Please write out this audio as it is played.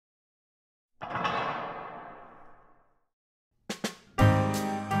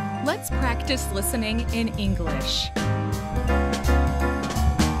Let's practice listening in English.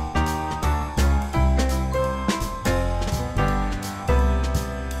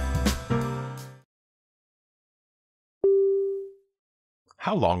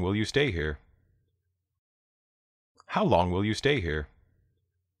 How long will you stay here? How long will you stay here?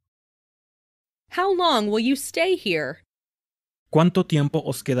 How long will you stay here? ¿Cuánto tiempo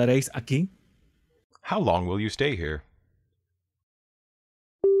os quedaréis aquí? How long will you stay here?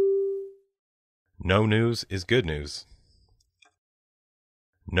 No news is good news.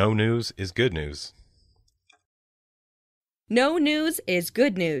 No news is good news. No news is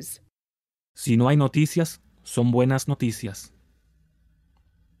good news. Si no hay noticias, son buenas noticias.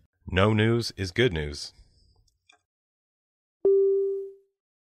 No news is good news.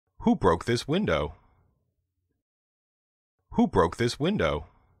 Who broke this window? Who broke this window?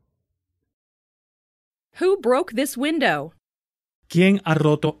 Who broke this window? ¿Quién ha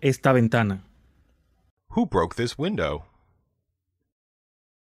roto esta ventana? Who broke this window?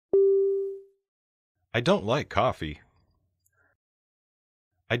 I don't like coffee.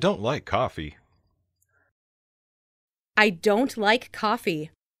 I don't like coffee. I don't like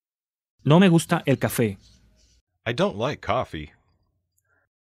coffee. No me gusta el café. I don't like coffee.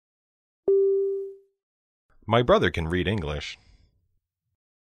 My brother can read English.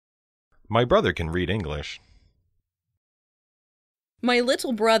 My brother can read English. My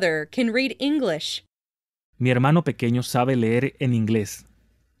little brother can read English. Mi hermano pequeño sabe leer en inglés.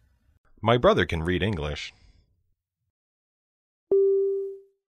 My brother can read English.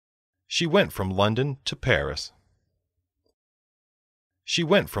 She went from London to Paris. She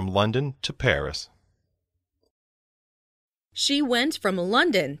went from London to Paris. She went from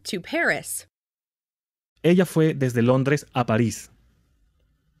London to Paris. Ella fue desde Londres a París.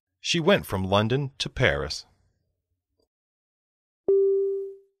 She went from London to Paris.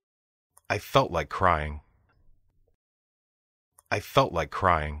 I felt like crying. I felt like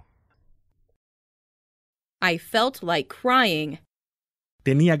crying. I felt like crying.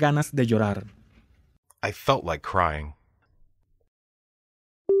 Tenía ganas de llorar. I felt like crying.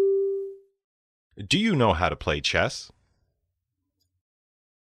 Do you know how to play chess?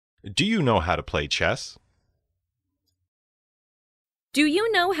 Do you know how to play chess? Do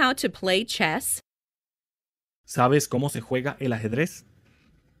you know how to play chess? ¿Sabes cómo se juega el ajedrez?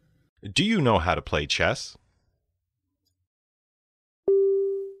 Do you know how to play chess?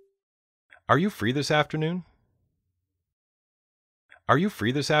 Are you free this afternoon? Are you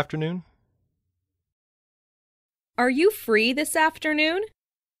free this afternoon? Are you free this afternoon?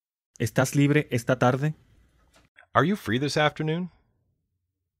 ¿Estás libre esta tarde? Are you free this afternoon?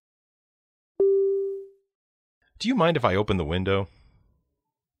 Do you mind if I open the window?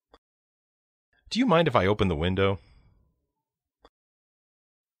 Do you mind if I open the window?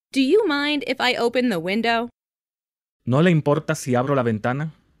 Do you mind if I open the window? ¿No le importa si abro la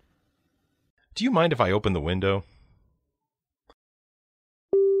ventana? Do you mind if I open the window?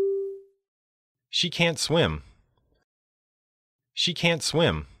 She can't swim. She can't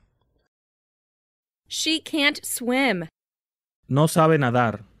swim. She can't swim. No sabe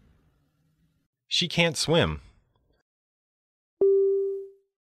nadar. She can't swim.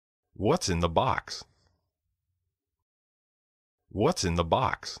 What's in the box? What's in the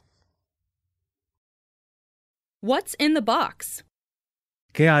box? What's in the box?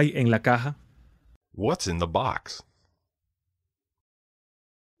 ¿Qué hay en la caja? What's in the box?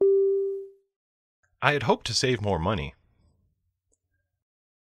 I had hoped to save more money.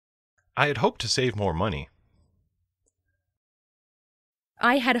 I had hoped to save more money.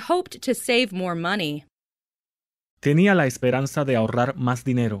 I had hoped to save more money. Tenía la esperanza de ahorrar más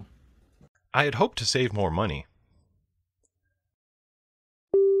dinero. I had hoped to save more money.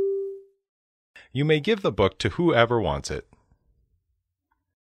 You may give the book to whoever wants it.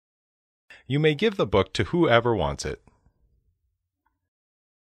 You may give the book to whoever wants it.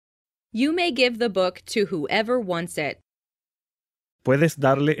 You may give the book to whoever wants it. Puedes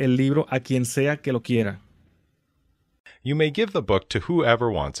darle el libro a quien sea que lo quiera. You may give the book to whoever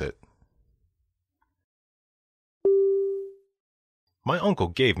wants it. My uncle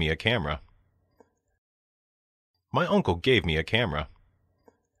gave me a camera. My uncle gave me a camera.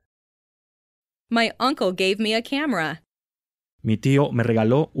 My uncle gave me a camera. Mi tío me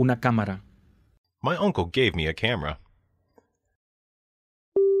regaló una cámara. My uncle gave me a camera.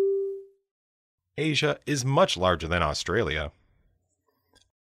 Asia is much larger than Australia.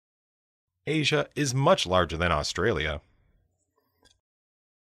 Asia is much larger than Australia.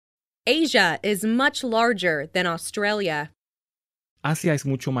 Asia is much larger than Australia. Asia es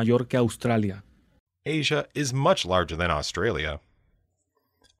mucho mayor que Australia. Asia is much larger than Australia.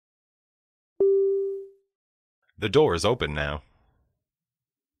 The door is open now.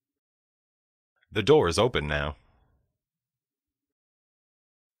 The door is open now.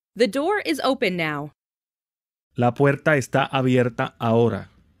 The door is open now. La puerta está abierta ahora.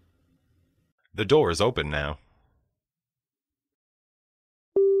 The door is open now.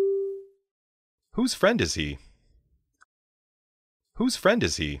 Whose friend is he? Whose friend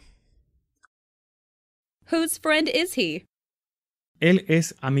is he? Whose friend is he? ¿Él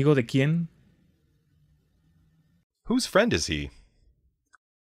es amigo de quién? Whose friend is he?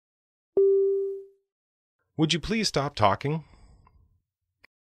 Would you please stop talking?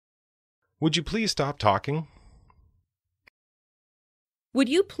 Would you please stop talking? Would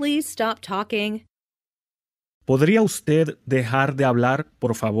you please stop talking? ¿Podría usted dejar de hablar,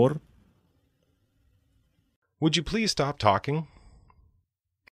 por favor? Would you please stop talking?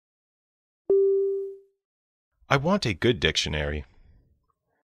 I want a good dictionary.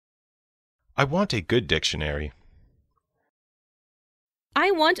 I want a good dictionary. I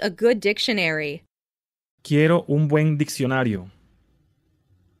want a good dictionary. Quiero un buen diccionario.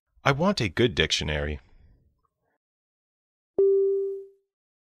 I want a good dictionary.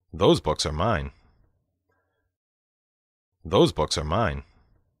 Those books are mine. Those books are mine.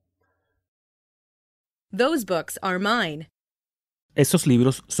 Those books are mine. Esos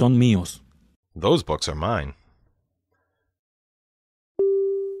libros son míos. Those books are mine.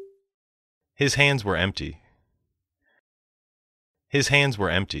 His hands were empty. His hands were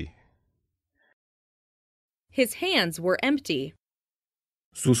empty. His hands were empty.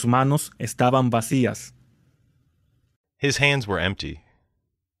 Sus manos estaban vacías. His hands were empty.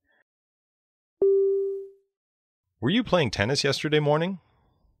 Were you playing tennis yesterday morning?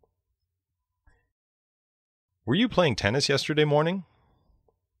 Were you playing tennis yesterday morning?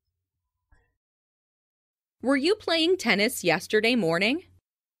 Were you playing tennis yesterday morning?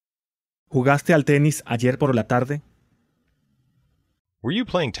 ¿Jugaste al tenis ayer por la tarde? Were you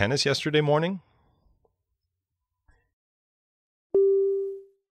playing tennis yesterday morning?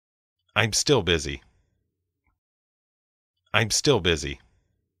 I'm still busy. I'm still busy.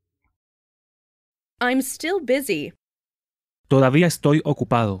 I'm still busy. Todavía estoy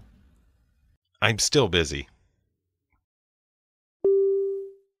ocupado. I'm still busy.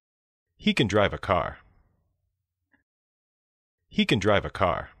 He can drive a car. He can drive a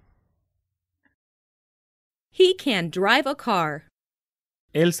car. He can drive a car.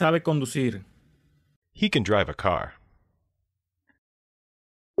 Él sabe conducir. He can drive a car.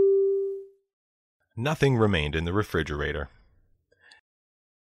 Nothing remained in the refrigerator.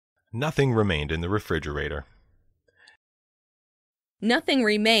 Nothing remained in the refrigerator. Nothing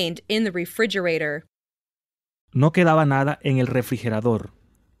remained in the refrigerator. No quedaba nada en el refrigerador.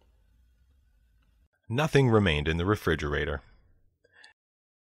 Nothing remained in the refrigerator.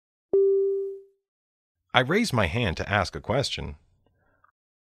 I raised my hand to ask a question.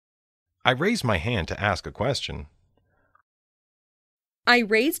 I raised my hand to ask a question. I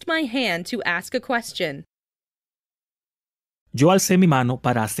raised my hand to ask a question. Yo alcé mi mano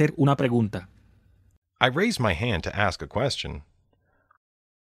para hacer una pregunta. I raised my hand to ask a question.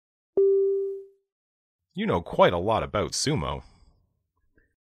 You know quite a lot about sumo.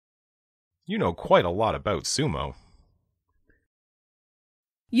 You know quite a lot about sumo.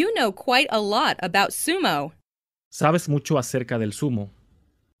 You know quite a lot about sumo. Sabes mucho acerca del sumo.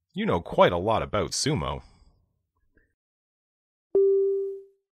 You know quite a lot about sumo.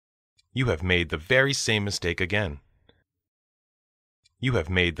 You have made the very same mistake again. You have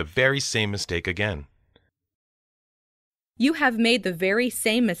made the very same mistake again. You have made the very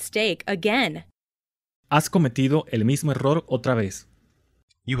same mistake again. Has cometido el mismo error otra vez.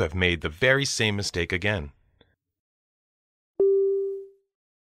 You have made the very same mistake again.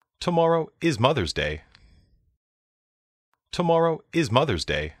 Tomorrow is Mother's Day. Tomorrow is Mother's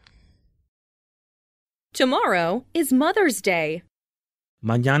Day. Tomorrow is Mother's Day.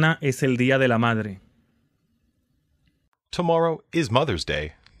 Mañana es el Día de la Madre. Tomorrow is Mother's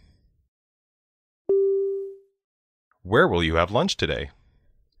Day. Where will you have lunch today?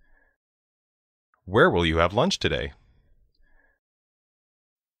 Where will you have lunch today?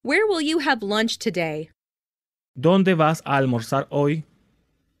 Where will you have lunch today? ¿Dónde vas a almorzar hoy?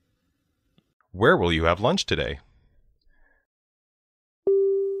 Where will you have lunch today?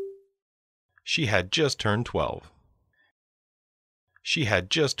 She had just turned 12. She had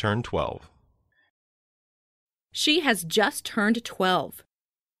just turned 12. She has just turned 12.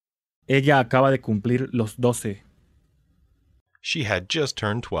 Ella acaba de cumplir los 12. She had just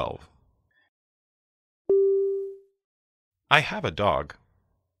turned 12. I have a dog.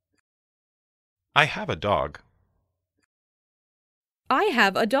 I have a dog. I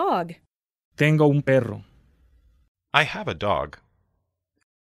have a dog. Tengo un perro. I have a dog.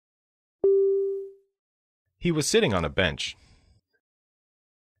 He was sitting on a bench.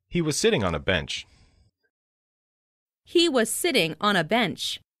 He was sitting on a bench. He was sitting on a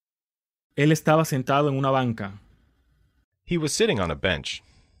bench. Él estaba sentado en una banca. He was sitting on a bench.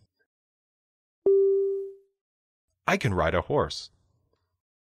 I can ride a horse.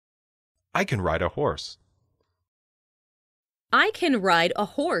 I can ride a horse. I can ride a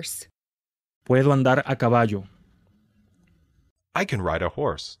horse. Puedo andar a caballo. I can ride a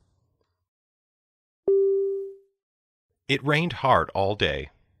horse. It rained hard all day.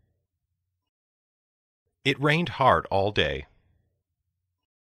 It rained hard all day.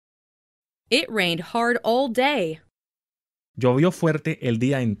 It rained hard all day. Llovió fuerte el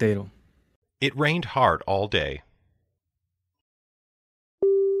día entero. It rained hard all day.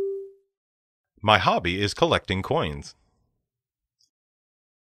 My hobby is collecting coins.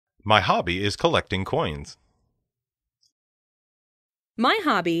 My hobby is collecting coins. My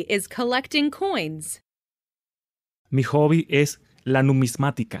hobby is collecting coins. Mi hobby es la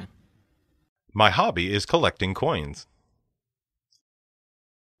numismática. My hobby is collecting coins.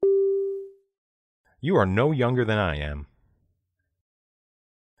 You are no younger than I am.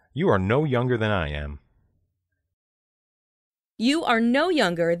 You are no younger than I am. You are no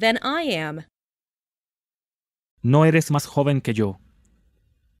younger than I am. No eres más joven que yo.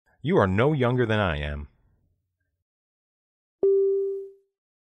 You are no younger than I am.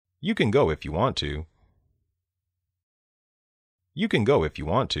 You can go if you want to. You can go if you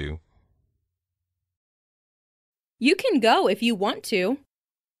want to. You can go if you want to.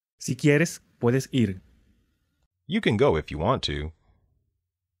 Si quieres, puedes ir. You can go if you want to.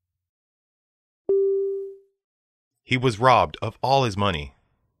 He was robbed of all his money.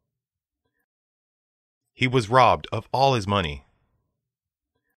 He was robbed of all his money.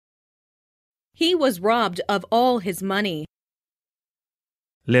 He was robbed of all his money.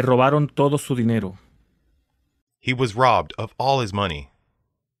 Le robaron todo su dinero. He was robbed of all his money.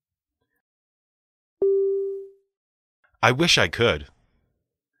 I wish I could.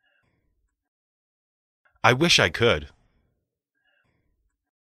 I wish I could.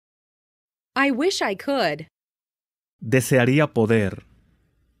 I wish I could. Desearía poder.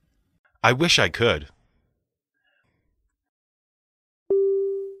 I wish I could.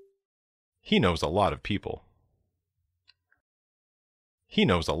 He knows a lot of people. He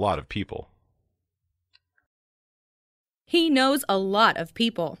knows a lot of people. He knows a lot of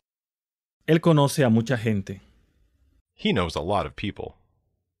people. Él conoce a mucha gente. He knows a lot of people.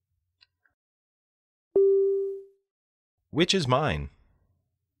 Which is mine?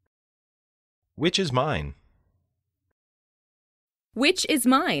 Which is mine? Which is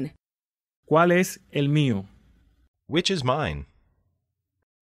mine? ¿Cuál es el mío? Which is mine?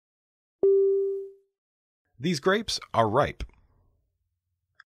 These grapes are ripe.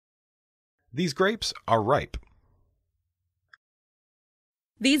 These grapes are ripe.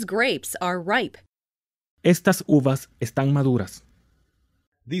 These grapes are ripe. Estas uvas están maduras.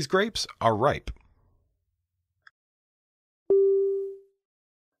 These grapes are ripe.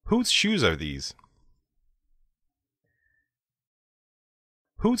 Whose shoes are these?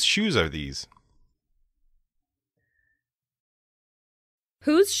 Whose shoes are these?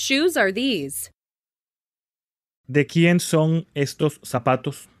 Whose shoes are these? ¿De quién son estos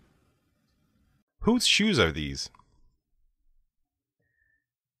zapatos? Whose shoes are these?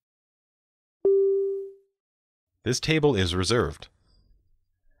 This table is reserved.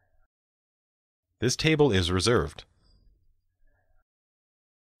 This table is reserved.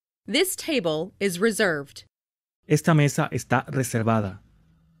 This table is reserved. Esta mesa está reservada.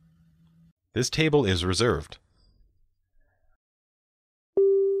 This table is reserved.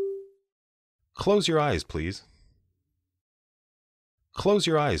 Close your eyes, please. Close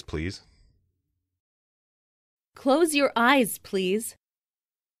your eyes, please. Close your eyes, please.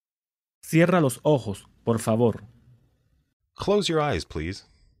 Cierra los ojos, por favor. Close your eyes, please.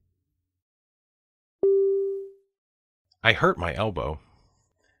 I hurt my elbow.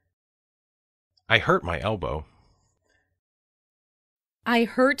 I hurt my elbow. I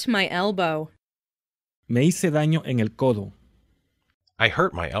hurt my elbow. Me hice daño en el codo. I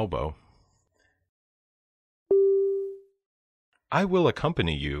hurt my elbow. I will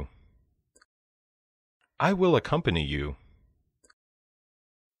accompany you. I will accompany you.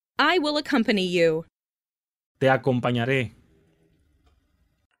 I will accompany you. Te acompañaré.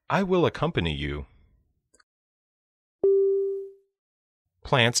 I will accompany you.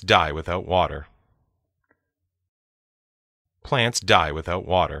 Plants die without water. Plants die without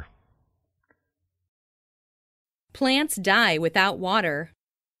water. Plants die without water.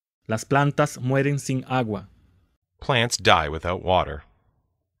 Las plantas mueren sin agua. Plants die without water.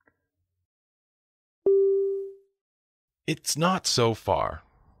 It's not so far.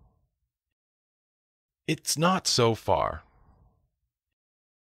 It's not so far.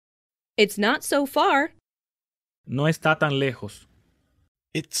 It's not so far. No está tan lejos.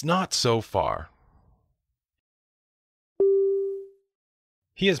 It's not so far.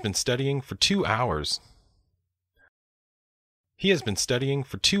 He has been studying for 2 hours. He has been studying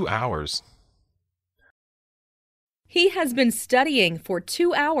for 2 hours. He has been studying for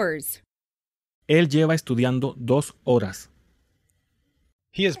 2 hours. Él lleva estudiando 2 horas.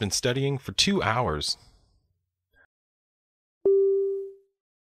 He has been studying for 2 hours.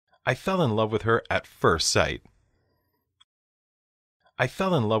 I fell in love with her at first sight. I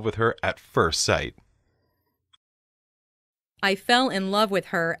fell in love with her at first sight. I fell in love with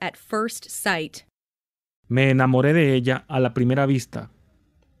her at first sight. Me enamoré de ella a la primera vista.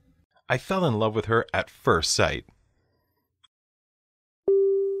 I fell in love with her at first sight.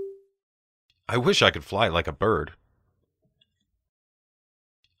 I wish I could fly like a bird.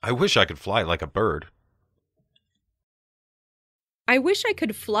 I wish I could fly like a bird. I wish I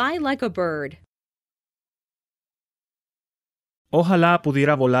could fly like a bird. Ojalá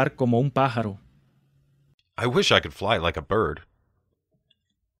pudiera volar como un pájaro. I wish I could fly like a bird.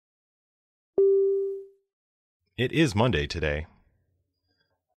 It is Monday today.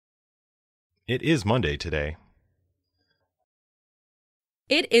 It is Monday today.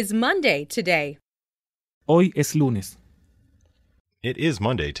 It is Monday today. Hoy es lunes. It is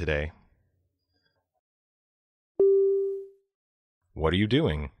Monday today. What are you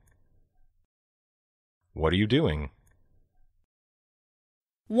doing? What are you doing?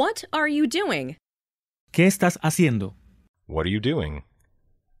 What are you doing? ¿Qué estás haciendo? What are you doing?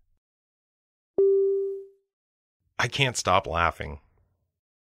 I can't stop laughing.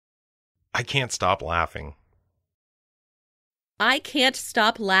 I can't stop laughing. I can't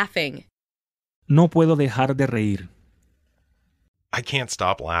stop laughing. No puedo dejar de reír. I can't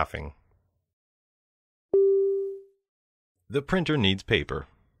stop laughing. The printer needs paper.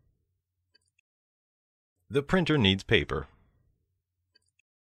 The printer needs paper.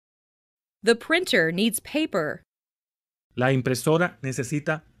 The printer needs paper. La impresora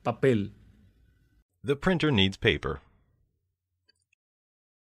necesita papel. The printer needs paper.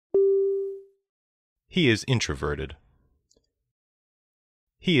 He is introverted.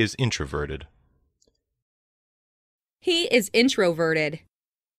 He is introverted. He is introverted.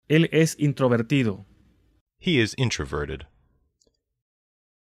 Él es introvertido. He is introverted.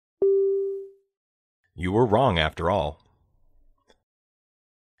 You were wrong after all.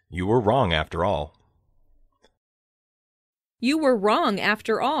 You were wrong after all. You were wrong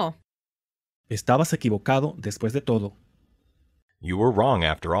after all. Estabas equivocado después de todo. You were wrong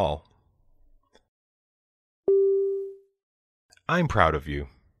after all. I'm proud of you.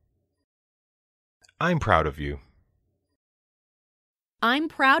 I'm proud of you. I'm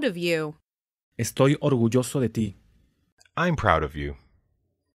proud of you. Estoy orgulloso de ti. I'm proud of you.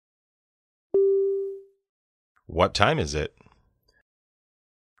 What time is it?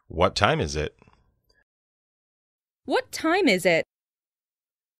 What time is it? What time is it?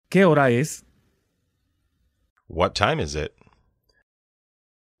 ¿Qué hora es? What time is it?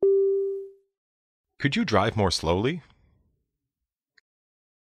 Could you drive more slowly?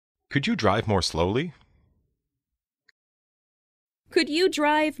 Could you drive more slowly? Could you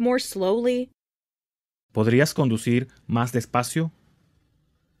drive more slowly? ¿Podrías conducir más despacio?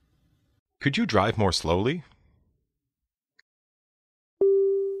 Could you drive more slowly?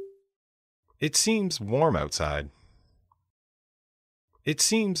 It seems warm outside. It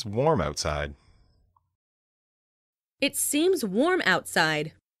seems warm outside. It seems warm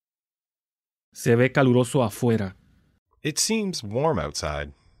outside. Se ve caluroso afuera. It seems warm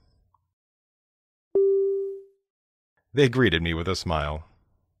outside. They greeted me with a smile.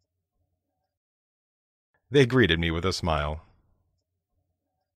 They greeted me with a smile.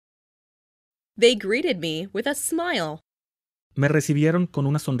 They greeted me with a smile. Me recibieron con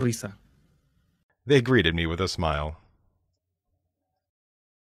una sonrisa. They greeted me with a smile.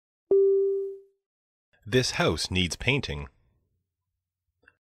 This house needs painting.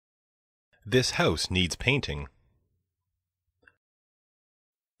 This house needs painting.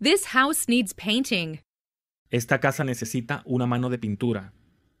 This house needs painting. Esta casa necesita una mano de pintura.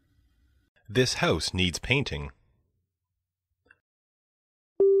 This house needs painting.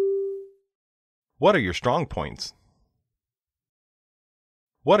 What are your strong points?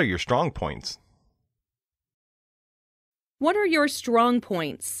 What are your strong points? What are your strong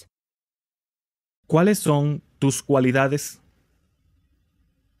points? ¿Cuáles son tus cualidades?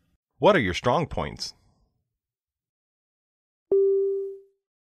 What are your strong points?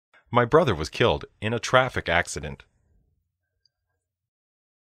 My brother was killed in a traffic accident.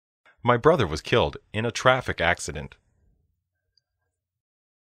 My brother was killed in a traffic accident.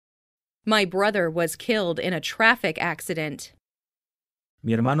 My brother was killed in a traffic accident.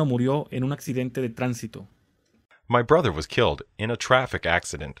 Mi hermano murió en un accidente de tránsito. My brother was killed in a traffic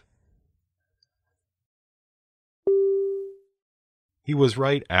accident. He was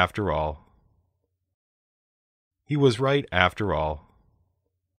right after all. He was right after all.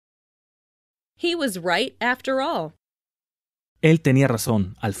 He was right after all. Él tenía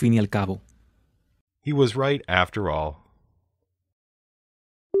razón, al fin y al cabo. He was right after all.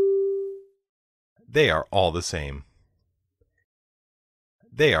 They are all the same.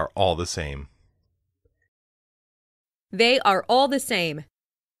 They are all the same. They are all the same.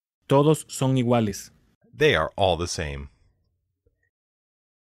 Todos son iguales. They are all the same.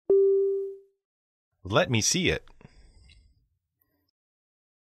 Let me see it.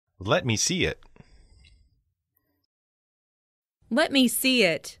 Let me see it. Let me see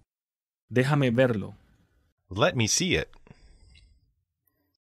it. Déjame verlo. Let me see it.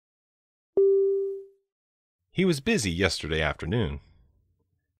 He was busy yesterday afternoon.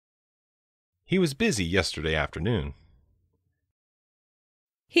 He was busy yesterday afternoon.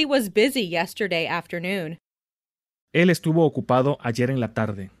 He was busy yesterday afternoon. Él estuvo ocupado ayer en la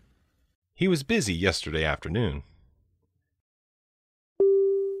tarde. He was busy yesterday afternoon.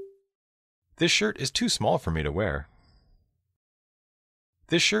 This shirt is too small for me to wear.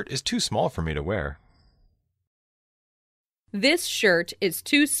 This shirt is too small for me to wear. This shirt is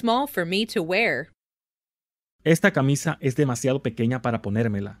too small for me to wear. Esta camisa es demasiado pequeña para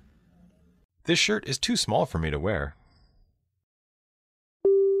ponérmela. This shirt is too small for me to wear.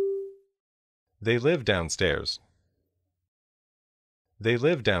 They live downstairs. They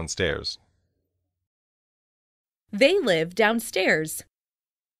live downstairs. They live downstairs.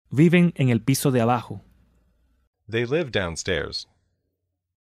 Viven en el piso de abajo. They live downstairs.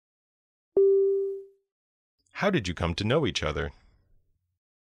 How did you come to know each other?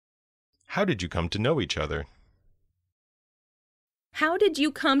 How did you come to know each other? How did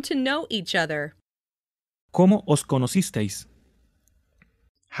you come to know each other? ¿Cómo os conocisteis?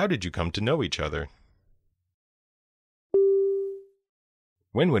 How did you come to know each other?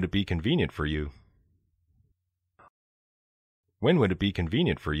 When would it be convenient for you? When would it be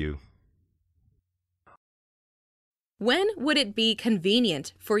convenient for you? When would it be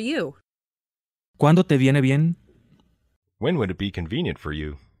convenient for you? ¿Cuándo te viene bien? When would it be convenient for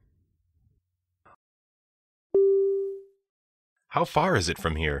you? How far is it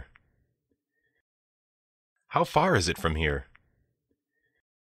from here? How far is it from here?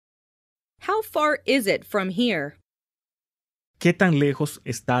 How far is it from here? ¿Qué tan lejos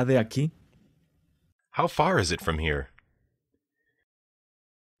está de aquí? How far is it from here?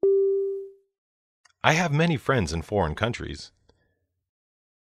 I have many friends in foreign countries.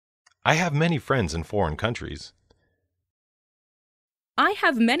 I have many friends in foreign countries. I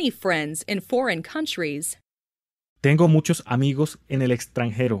have many friends in foreign countries. Tengo muchos amigos en el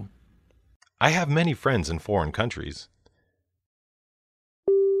extranjero. I have many friends in foreign countries.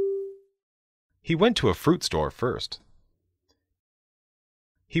 He went to a fruit store first.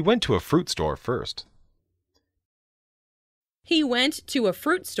 He went to a fruit store first. He went to a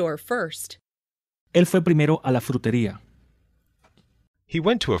fruit store first. Él fue primero a la frutería. He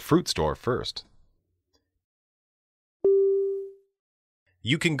went to a fruit store first.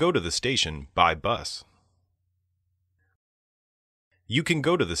 You can go to the station by bus. You can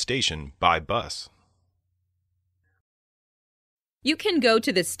go to the station by bus. You can go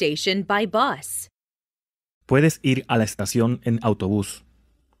to the station by bus. Puedes ir a la estación en autobús.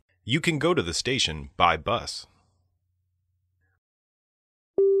 You can go to the station by bus.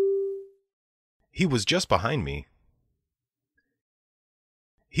 He was just behind me.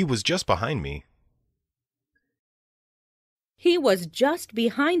 He was just behind me. He was just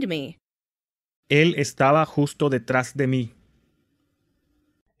behind me. Él estaba justo detrás de mí.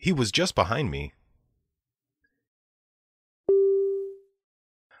 He was just behind me.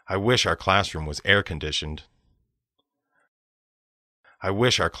 I wish our classroom was air-conditioned. I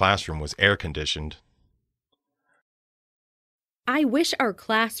wish our classroom was air-conditioned. I wish our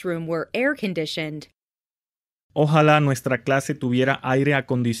classroom were air-conditioned. Ojalá nuestra clase tuviera aire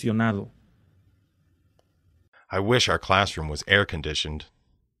acondicionado. I wish our classroom was air-conditioned.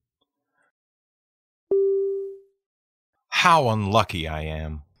 How unlucky I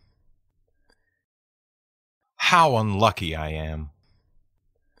am. How unlucky I am.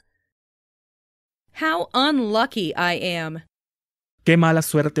 How unlucky I am. Qué mala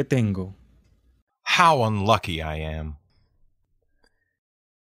suerte tengo. How unlucky I am.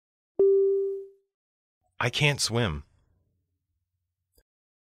 I can't swim.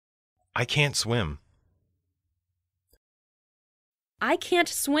 I can't swim. I can't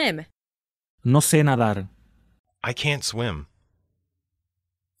swim. No sé nadar. I can't swim.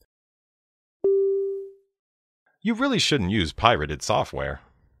 You really shouldn't use pirated software.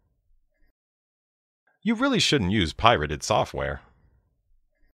 You really shouldn't use pirated software.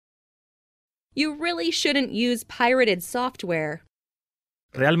 You really shouldn't use pirated software.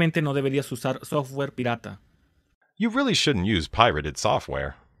 Realmente no deberías usar software pirata. You really shouldn't use pirated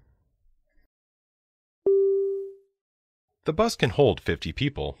software. The bus can hold 50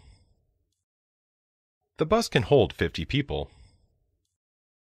 people. The bus can hold 50 people.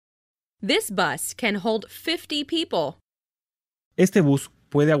 This bus can hold 50 people. Este bus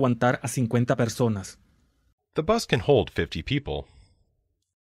puede aguantar a 50 personas. The bus can hold 50 people.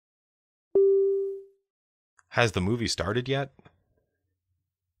 Has the movie started yet?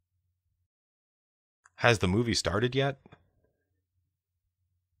 Has the movie started yet?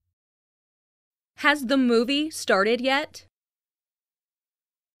 Has the movie started yet?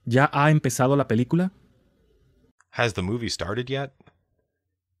 ¿Ya ha empezado la película? Has the movie started yet?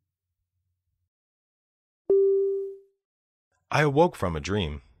 I awoke from a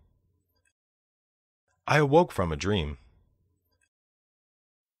dream. I awoke from a dream.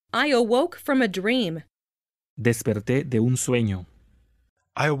 I awoke from a dream. Desperté de un sueño.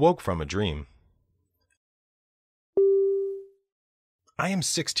 I awoke from a dream. I am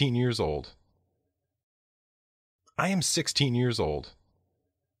 16 years old. I am 16 years old.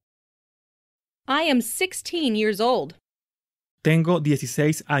 I am 16 years old. Tengo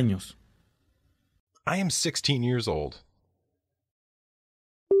 16 años. I am 16 years old.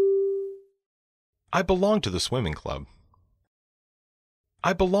 I belong to the swimming club.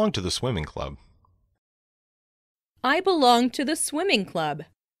 I belong to the swimming club. I belong to the swimming club.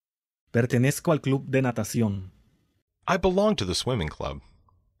 Pertenezco al club de natación. I belong to the swimming club.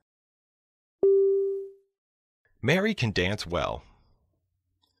 Mary can dance well.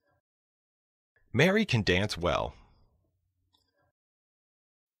 Mary can dance well.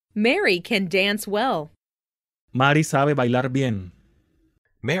 Mary can dance well. Mari sabe bailar bien.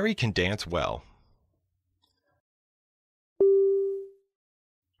 Mary can dance well.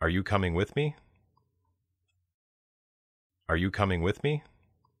 Are you coming with me? Are you coming with me?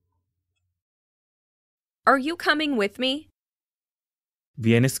 Are you coming with me?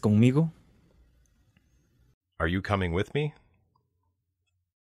 ¿Vienes conmigo? Are you coming with me?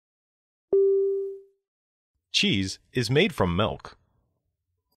 Cheese is made from milk.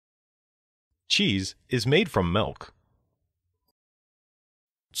 Cheese is made from milk.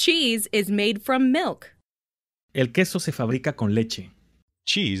 Cheese is made from milk. El queso se fabrica con leche.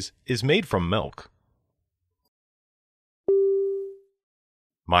 Cheese is made from milk.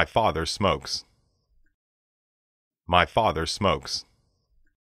 My father smokes. My father smokes.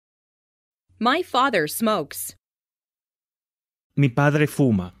 My father smokes. Mi padre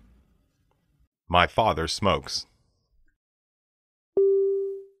fuma. My father smokes.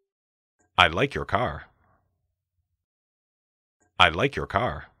 I like your car. I like your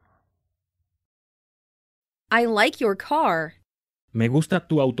car. I like your car. Me gusta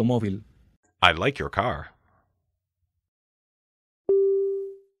tu automóvil. I like your car.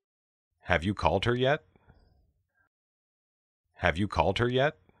 Have you called her yet? Have you called her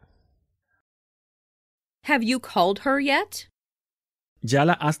yet? Have you called her yet? ¿Ya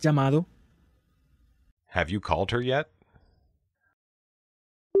la has llamado? Have you called her yet?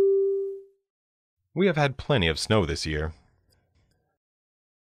 We have had plenty of snow this year.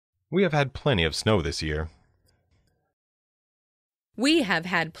 We have had plenty of snow this year. We have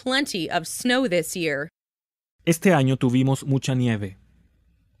had plenty of snow this year. Este año tuvimos mucha nieve.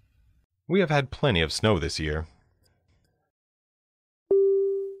 We have had plenty of snow this year.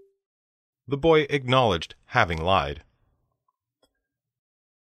 The boy acknowledged having lied.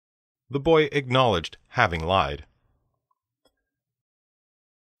 The boy acknowledged having lied.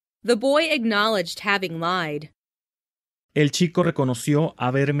 The boy acknowledged having lied. El chico reconoció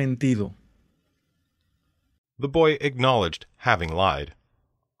haber mentido. The boy acknowledged having lied.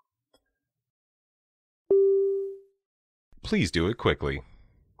 Please do it quickly.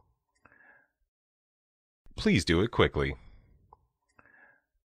 Please do it quickly.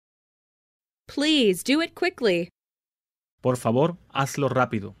 Please do it quickly. Por favor, hazlo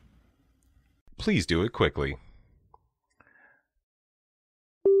rápido. Please do it quickly.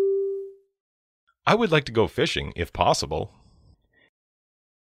 I would like to go fishing if possible.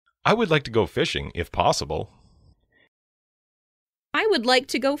 I would like to go fishing if possible. I would like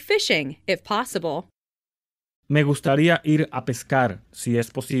to go fishing, if possible. Me gustaría ir a pescar, si es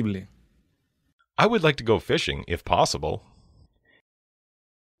posible. I would like to go fishing, if possible.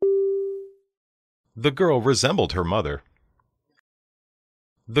 The girl resembled her mother.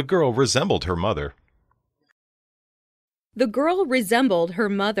 The girl resembled her mother. The girl resembled her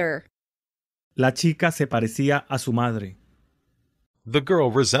mother. La chica se parecía a su madre. The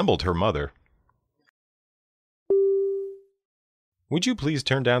girl resembled her mother. Would you please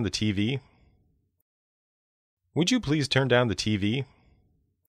turn down the TV? Would you please turn down the TV?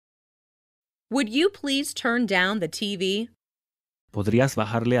 Would you please turn down the TV? ¿Podrías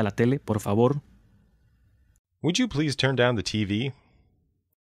bajarle a la tele, por favor? Would you please turn down the TV?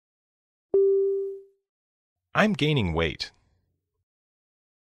 I'm gaining weight.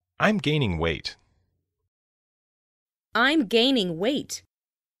 I'm gaining weight. I'm gaining weight.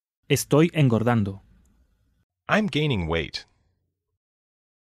 Estoy engordando. I'm gaining weight.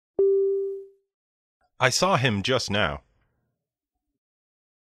 I saw him just now.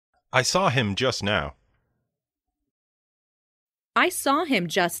 I saw him just now. I saw him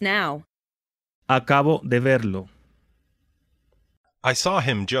just now. Acabo de verlo. I saw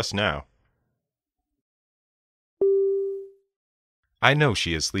him just now. I know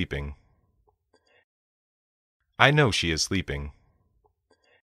she is sleeping. I know she is sleeping.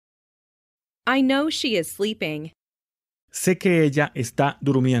 I know she is sleeping. Sé que ella está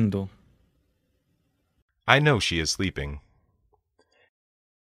durmiendo. I know she is sleeping.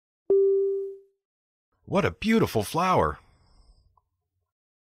 What a beautiful flower!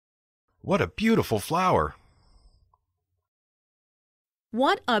 What a beautiful flower!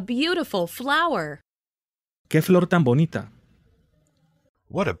 What a beautiful flower! ¡Qué flor tan bonita!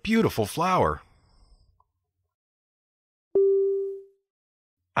 What a beautiful flower!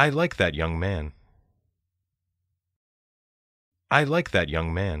 I like that young man. I like that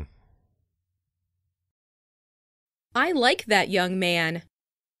young man. I like that young man.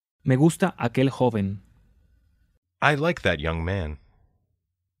 Me gusta aquel joven. I like that young man.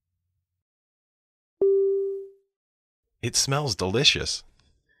 It smells delicious.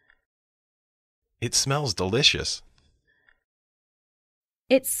 It smells delicious.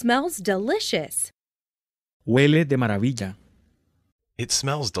 It smells delicious. Huele de maravilla. It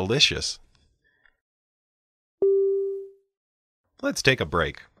smells delicious. Let's take a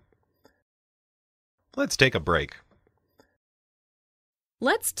break. Let's take a break.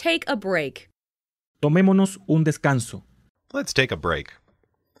 Let's take a break. Tomémonos un descanso. Let's take a break.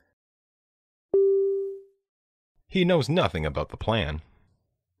 He knows nothing about the plan.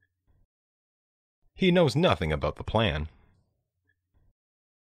 He knows nothing about the plan.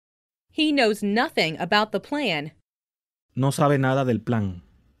 He knows nothing about the plan. No sabe nada del plan.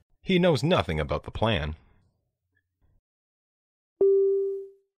 He knows nothing about the plan.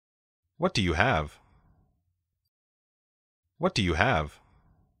 What do you have? What do you have?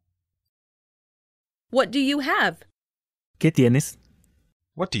 What do you have? ¿Qué tienes?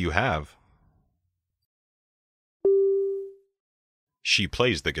 What do you have? She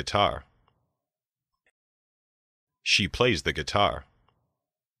plays the guitar. She plays the guitar.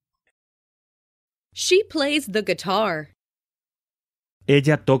 She plays the guitar.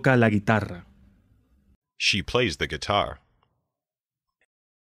 Ella toca la guitarra. She plays the guitar.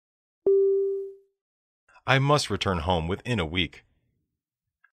 I must return home within a week.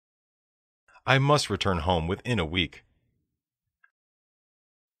 I must return home within a week.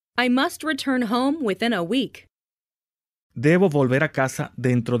 I must return home within a week. Debo volver a casa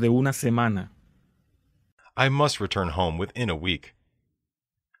dentro de una semana. I must return home within a week.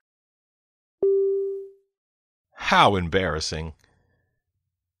 How embarrassing.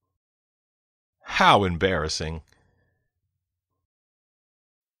 How embarrassing.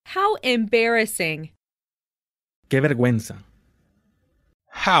 How embarrassing. ¡Qué vergüenza!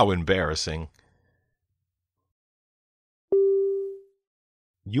 How embarrassing.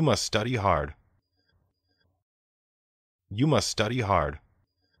 You must study hard. You must study hard.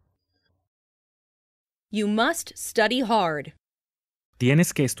 You must study hard.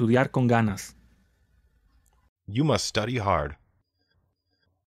 Tienes que estudiar con ganas. You must study hard.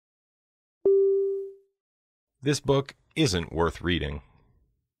 This book isn't worth reading.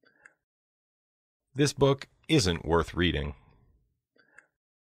 This book isn't worth reading.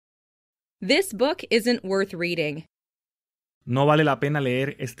 This book isn't worth reading. No vale la pena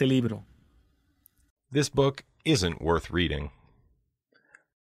leer este libro. This book isn't worth reading.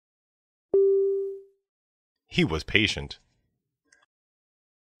 He was patient.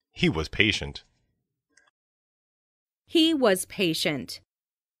 He was patient. He was patient.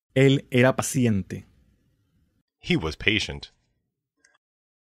 Él era paciente. He was patient.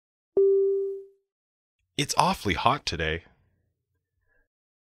 It's awfully hot today.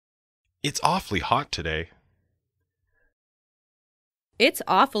 It's awfully hot today. It's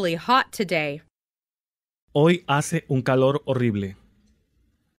awfully hot today. Hoy hace un calor horrible.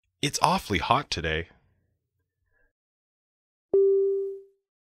 It's awfully hot today.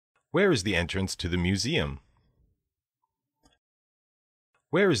 Where is the entrance to the museum?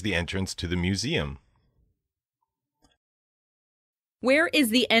 Where is the entrance to the museum? Where is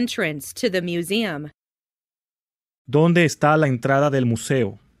the entrance to the museum? ¿Dónde está la entrada del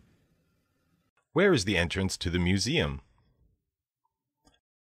museo? Where is the entrance to the museum?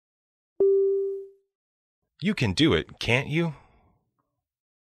 You can do it, can't you?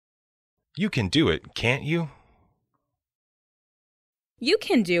 You can do it, can't you? You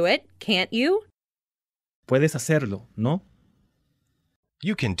can do it, can't you? Puedes hacerlo, ¿no?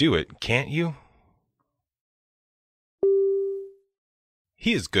 You can do it, can't you?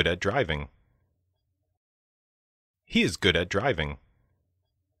 He is good at driving. He is good at driving.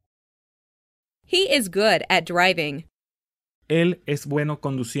 He is good at driving. Él es bueno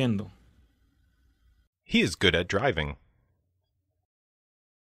conduciendo. He is good at driving.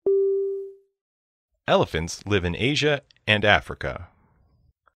 Elephants live in Asia and Africa.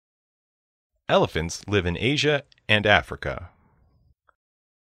 Elephants live in Asia and Africa.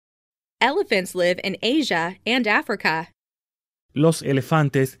 Elephants live in Asia and Africa. Los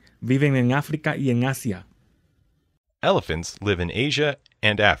elefantes viven en África y en Asia. Elephants live in Asia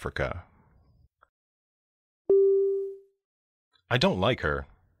and Africa. I don't like her.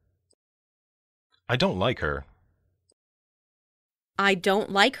 I don't like her. I don't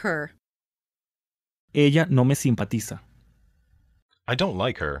like her. Ella no me simpatiza. I don't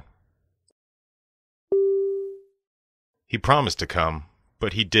like her. He promised to come,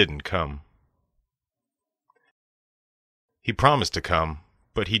 but he didn't come. He promised to come,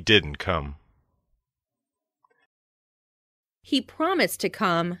 but he didn't come. He promised to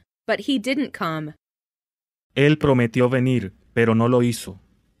come, but he didn't come. Él prometió venir, pero no lo hizo.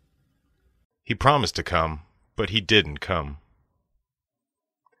 He promised to come, but he didn't come.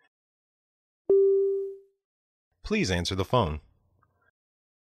 Please answer the phone.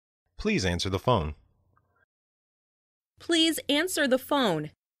 Please answer the phone. Please answer the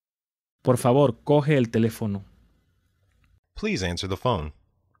phone. Por favor, coge el teléfono. Please answer the phone.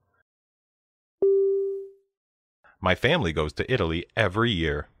 My family goes to Italy every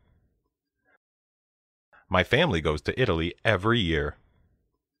year. My family goes to Italy every year.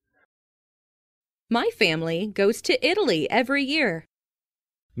 My family goes to Italy every year.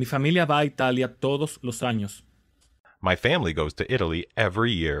 Mi familia va a Italia todos los años. My family goes to Italy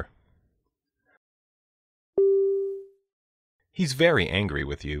every year. He's very angry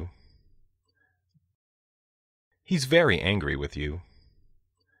with you. He's very angry with you.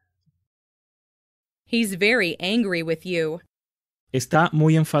 He's very angry with you. Está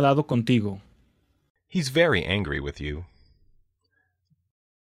muy enfadado contigo. He's very angry with you.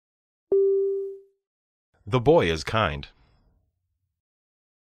 The boy is kind.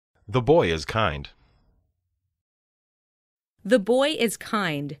 The boy is kind. The boy is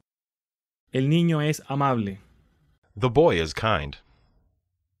kind. El niño es amable. The boy is kind.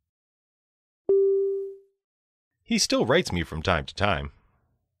 He still writes me from time to time.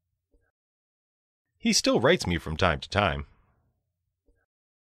 He still writes me from time to time.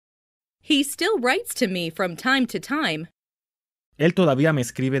 He still writes to me from time to time. Él todavía me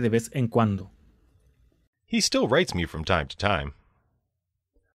escribe de vez en cuando. He still writes me from time to time.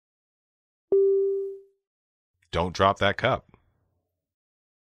 Don't drop that cup.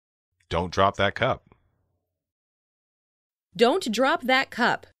 Don't drop that cup. Don't drop that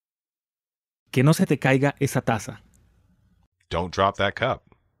cup. Que no se te caiga esa taza. Don't drop that cup.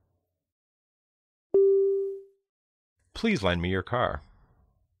 Please lend me your car.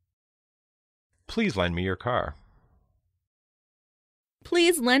 Please lend me your car.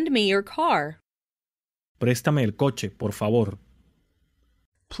 Please lend me your car. Préstame el coche, por favor.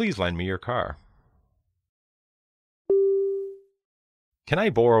 Please lend me your car. Can I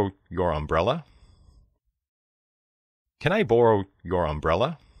borrow your umbrella? Can I borrow your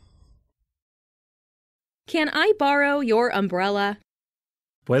umbrella? Can I borrow your umbrella?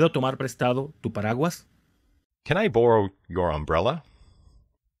 ¿Puedo tomar prestado tu paraguas? Can I borrow your umbrella?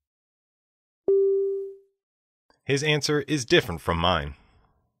 His answer is different from mine.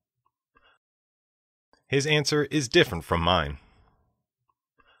 His answer is different from mine.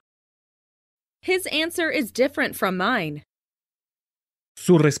 His answer is different from mine.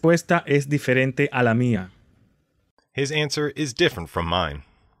 Su respuesta es diferente a la mía. His answer is different from mine.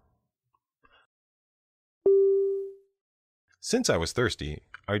 Since I was thirsty,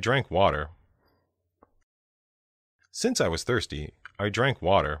 I drank water. Since I was thirsty, I drank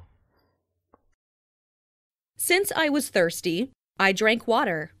water. Since I was thirsty, I drank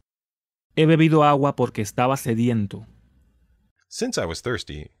water. He bebido agua porque estaba sediento. Since I was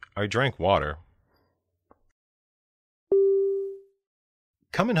thirsty, I drank water.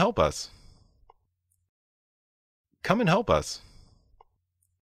 Come and help us. Come and help us.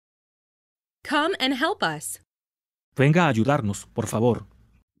 Come and help us. Venga a ayudarnos, por favor.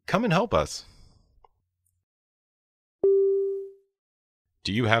 Come and help us.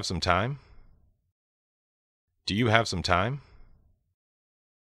 Do you have some time? Do you have some time?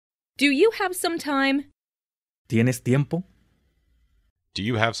 Do you have some time? ¿Tienes tiempo? Do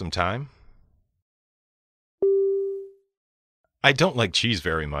you have some time? I don't like cheese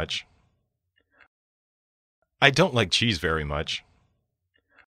very much. I don't like cheese very much.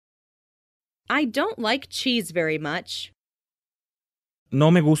 I don't like cheese very much.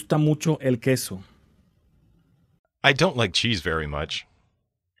 No me gusta mucho el queso. I don't like cheese very much.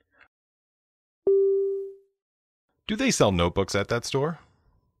 Do they sell notebooks at that store?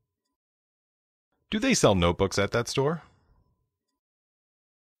 Do they sell notebooks at that store?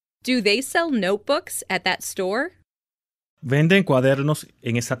 Do they sell notebooks at that store? ¿Venden cuadernos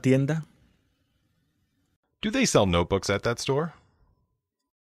en esa tienda? Do they sell notebooks at that store?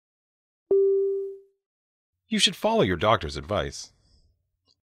 You should follow your doctor's advice.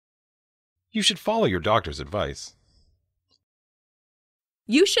 You should follow your doctor's advice.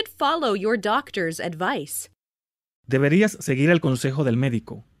 You should follow your doctor's advice. Deberías seguir el consejo del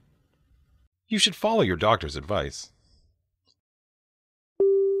médico. You should follow your doctor's advice.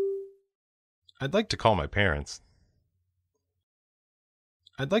 I'd like to call my parents.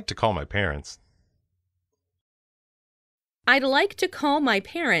 I'd like to call my parents. I'd like to call my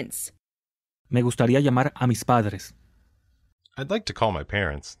parents. Me gustaría llamar a mis padres. I'd like to call my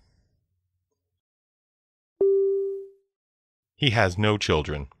parents. He has no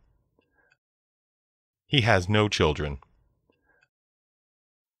children. He has no children.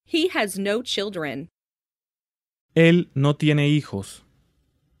 He has no children. Él no tiene hijos.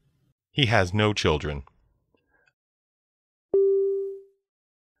 He has no children.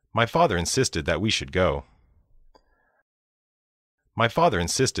 My father insisted that we should go. My father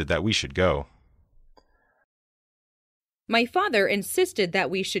insisted that we should go. My father insisted that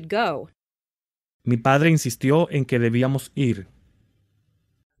we should go. Mi padre insistió en que debíamos ir.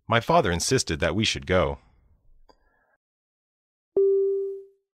 My father insisted that we should go.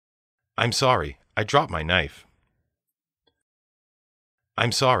 I'm sorry, I dropped my knife.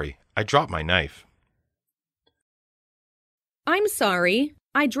 I'm sorry, I dropped my knife. I'm sorry,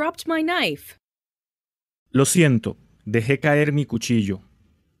 I dropped my knife. Lo siento, dejé caer mi cuchillo.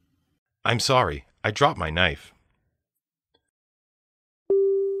 I'm sorry, I dropped my knife.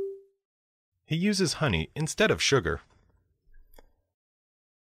 He uses honey instead of sugar.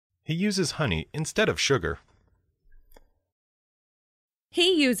 He uses honey instead of sugar.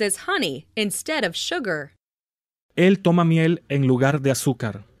 He uses honey instead of sugar. Él toma miel en lugar de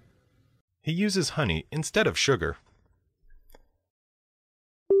azúcar. He uses honey instead of sugar.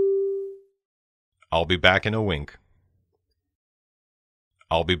 I'll be back in a wink.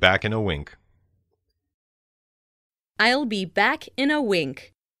 I'll be back in a wink. I'll be back in a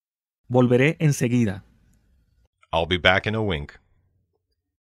wink. Volveré enseguida. I'll be back in a wink.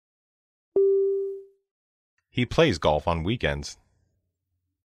 He plays golf on weekends.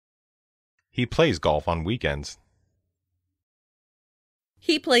 He plays golf on weekends.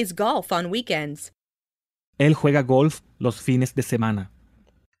 He plays golf on weekends. Él juega golf los fines de semana.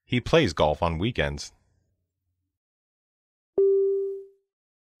 He plays golf on weekends.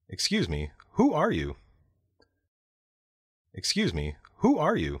 Excuse me, who are you? Excuse me, who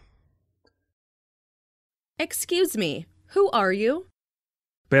are you? Excuse me, who are you?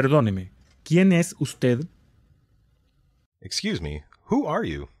 Perdóneme, ¿quién es usted? Excuse me, who are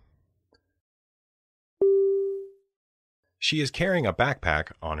you? She is carrying a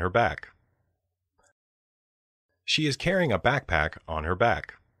backpack on her back. She is carrying a backpack on her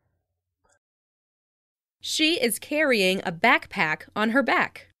back. She is carrying a backpack on her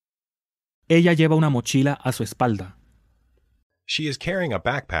back. Ella lleva una mochila a su espalda. She is carrying a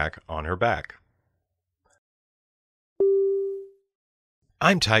backpack on her back.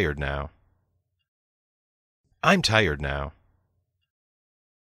 I'm tired now. I'm tired now.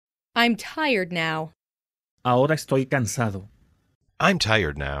 I'm tired now. Ahora estoy cansado. I'm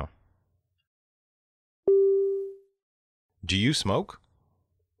tired now. Do you smoke?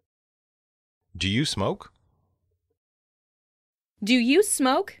 Do you smoke? Do you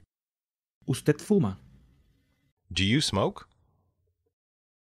smoke? ¿Usted fuma? Do you smoke?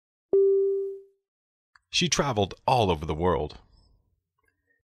 She traveled all over the world.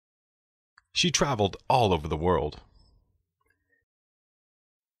 She traveled all over the world.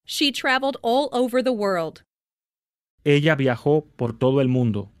 She traveled all over the world. Ella viajó por todo el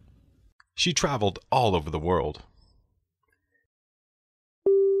mundo. She traveled all over the world.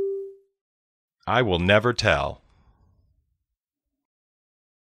 I will never tell.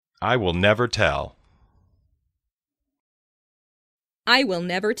 I will never tell. I will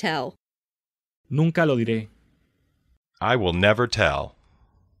never tell. Nunca lo diré. I will never tell.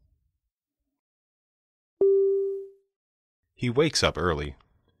 He wakes up early.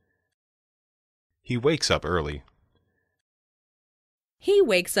 He wakes up early. He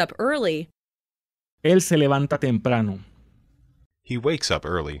wakes up early. Él se levanta temprano. He wakes up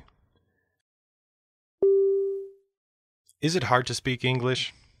early. Is it hard to speak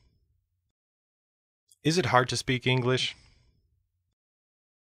English? Is it hard to speak English?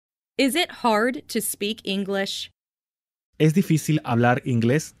 Is it hard to speak English? ¿Es difícil hablar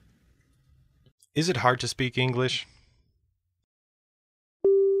inglés? Is it hard to speak English?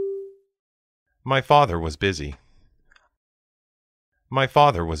 My father was busy. My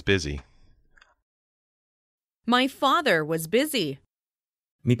father was busy. My father was busy.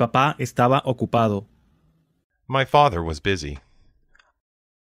 Mi papá estaba ocupado. My father was busy.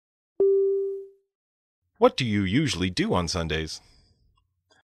 What do you usually do on Sundays?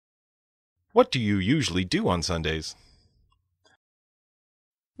 What do you usually do on Sundays?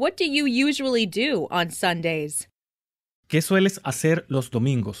 What do you usually do on Sundays? ¿Qué sueles hacer los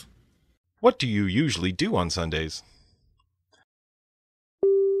domingos? What do you usually do on Sundays?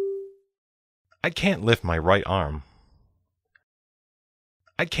 I can't lift my right arm.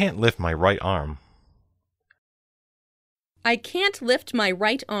 I can't lift my right arm. I can't lift my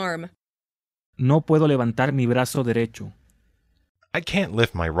right arm. No puedo levantar mi brazo derecho. I can't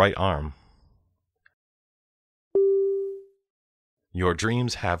lift my right arm. Your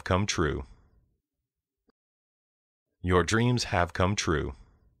dreams have come true. Your dreams have come true.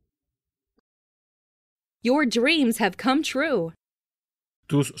 Your dreams have come true.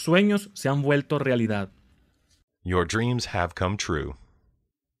 Tus sueños se han vuelto realidad. Your dreams have come true.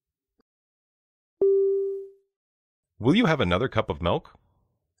 Will you have another cup of milk?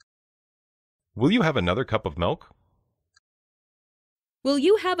 Will you have another cup of milk? Will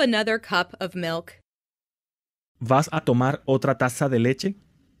you have another cup of milk? ¿Vas a tomar otra taza de leche?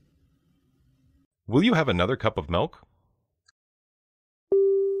 Will you have another cup of milk?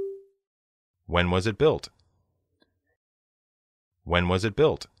 When was it built? When was it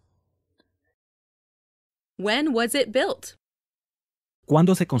built? When was it built?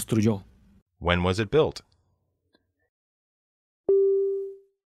 ¿Cuándo se construyó? When was it built?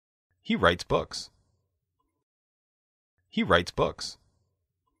 He writes books. He writes books.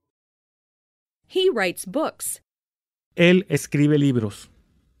 He writes books. Él escribe libros.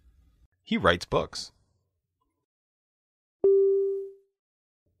 He writes books.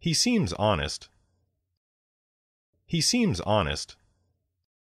 He seems honest. He seems honest.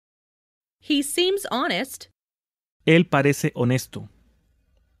 He seems honest. Él parece honesto.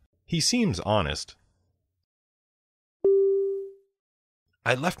 He seems honest.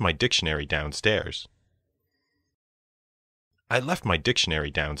 I left my dictionary downstairs. I left my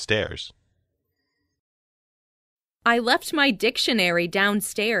dictionary downstairs. I left my dictionary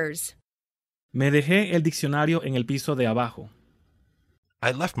downstairs. Me dejé el diccionario en el piso de abajo.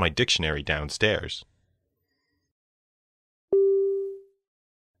 I left my dictionary downstairs.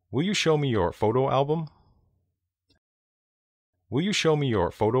 Will you show me your photo album? Will you show me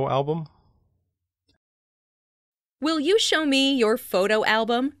your photo album? Will you show me your photo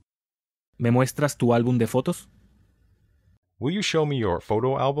album? ¿Me muestras tu álbum de fotos? Will you show me your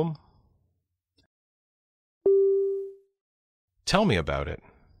photo album? Tell me about it.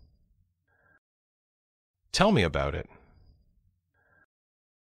 Tell me about it.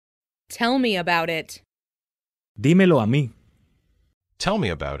 Tell me about it. Dímelo a mí. Tell me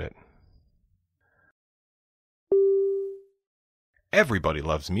about it. Everybody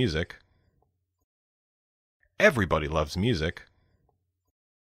loves music. Everybody loves music.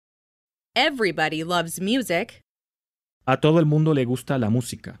 Everybody loves music. A todo el mundo le gusta la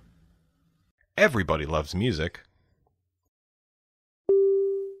música. Everybody loves music.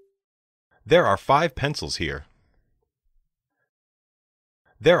 There are 5 pencils here.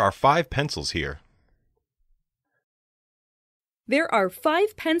 There are 5 pencils here. There are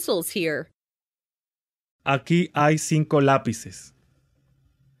 5 pencils here. Aquí hay 5 lápices.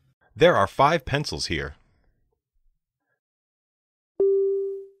 There are 5 pencils here.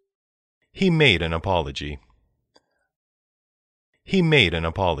 He made an apology. He made an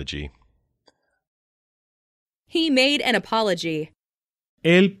apology. He made an apology.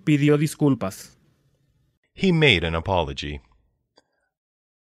 Él pidió disculpas. He made an apology.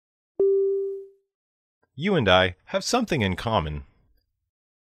 You and I have something in common.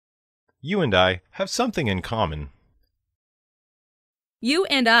 You and I have something in common. You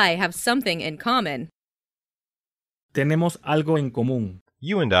and I have something in common. Tenemos algo en común.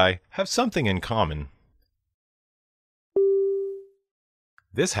 You and I have something in common.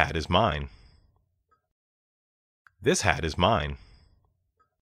 This hat is mine. This hat is mine.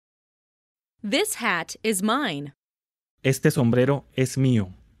 This hat is mine. Este sombrero es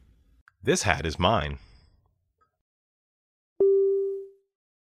mío. This hat is mine.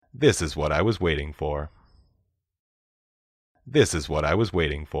 This is what I was waiting for. This is what I was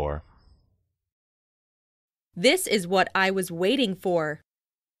waiting for. This is what I was waiting for.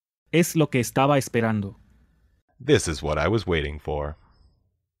 Es lo que estaba esperando. This is what I was waiting for.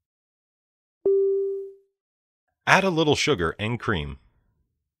 Add a little sugar and cream.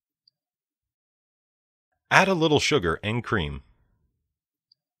 Add a little sugar and cream.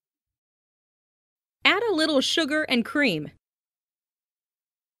 Add a little sugar and cream.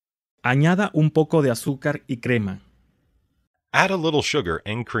 Añada un poco de azúcar y crema. Add a little sugar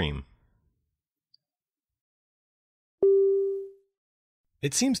and cream.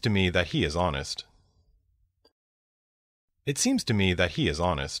 It seems to me that he is honest. It seems to me that he is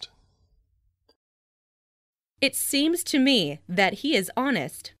honest. It seems to me that he is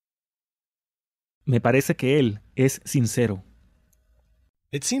honest. Me parece que él es sincero.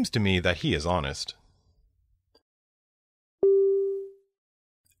 It seems to me that he is honest.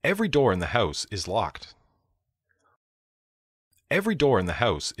 Every door in the house is locked. Every door in the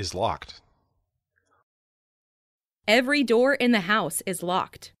house is locked. Every door in the house is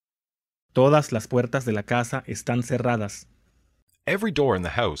locked. Todas las puertas de la casa están cerradas. Every door in the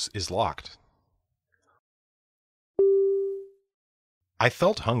house is locked. I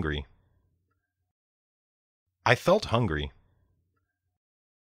felt hungry. I felt hungry.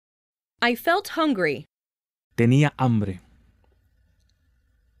 I felt hungry. Tenía hambre.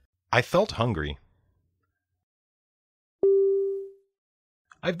 I felt hungry.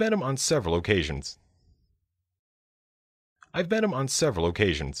 I've met him on several occasions. I've met him on several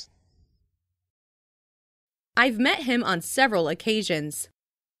occasions. I've met him on several occasions.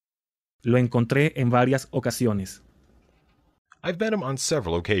 Lo encontré en varias ocasiones. I've met him on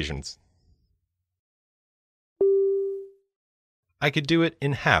several occasions. I could do it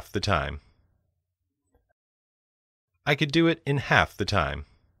in half the time. I could do it in half the time.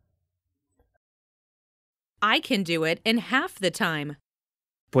 I can do it in half the time.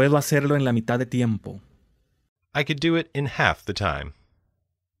 Puedo hacerlo en la mitad de tiempo. I could do it in half the time.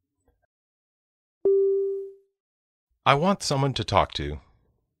 I want someone to talk to.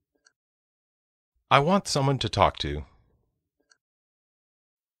 I want someone to talk to.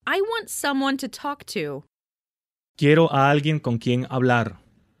 I want someone to talk to. Quiero a alguien con quien hablar.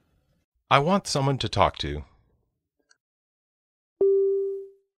 I want someone to talk to.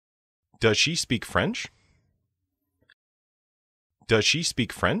 Does she speak French? Does she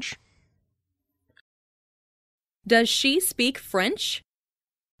speak French? Does she speak French?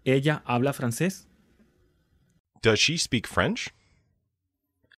 ¿Ella habla francés? Does she speak French?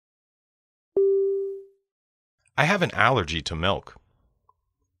 I have an allergy to milk.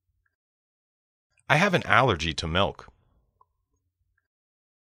 I have an allergy to milk.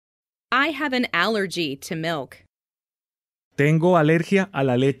 I have an allergy to milk. Tengo alergia a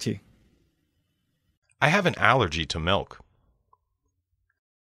la leche. I have an allergy to milk.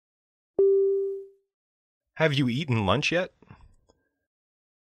 Have you eaten lunch yet?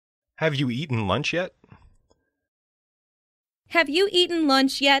 Have you eaten lunch yet? Have you eaten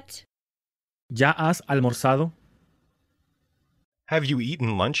lunch yet? ¿Ya has almorzado? Have you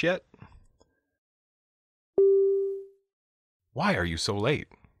eaten lunch yet? Why are you so late?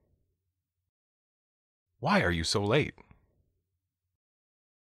 Why are you so late?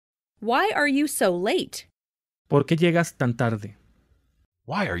 Why are you so late? ¿Por qué llegas tan tarde?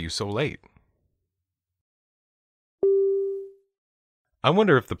 Why are you so late? I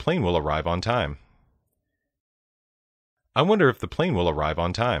wonder if the plane will arrive on time. I wonder if the plane will arrive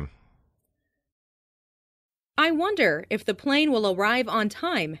on time. I wonder if the plane will arrive on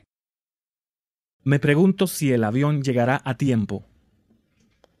time. Me pregunto si el avión llegará a tiempo.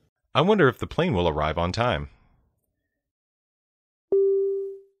 I wonder if the plane will arrive on time.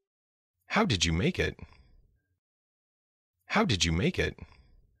 How did you make it? How did you make it?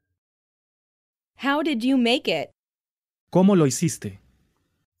 How did you make it? ¿Cómo lo hiciste?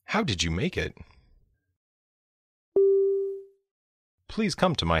 How did you make it? Please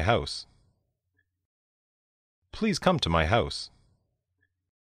come to my house. Please come to my house.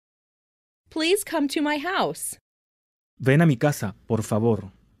 Please come to my house. Ven a mi casa, por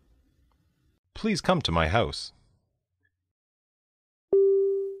favor. Please come to my house.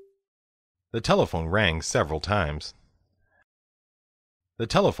 The telephone rang several times. The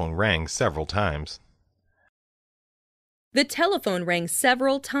telephone rang several times. The telephone rang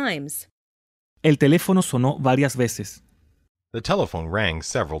several times. El teléfono sonó varias veces. The telephone rang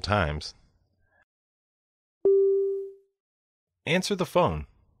several times. Answer the phone.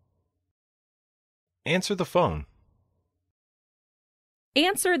 Answer the phone.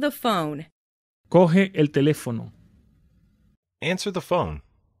 Answer the phone. Coge el teléfono. Answer the phone.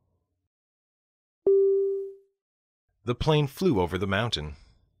 The plane flew over the mountain.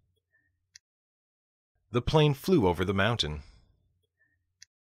 The plane flew over the mountain.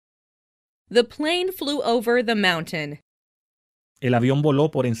 The plane flew over the mountain. El avión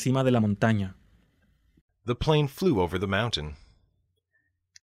voló por encima de la montaña. The plane flew over the mountain.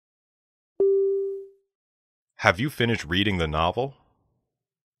 Have you finished reading the novel?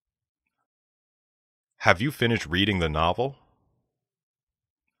 Have you finished reading the novel?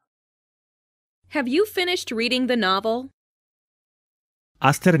 Have you finished reading the novel?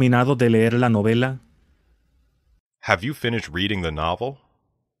 ¿Has terminado de leer la novela? Have you finished reading the novel?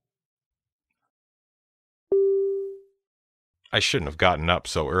 I shouldn't have gotten up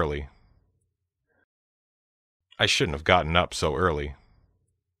so early. I shouldn't have gotten up so early.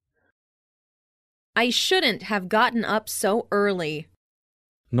 I shouldn't have gotten up so early.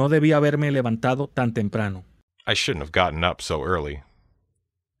 No debí haberme levantado tan temprano. I shouldn't have gotten up so early.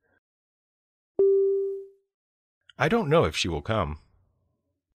 I don't know if she will come.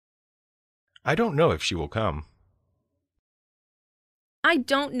 I don't know if she will come. I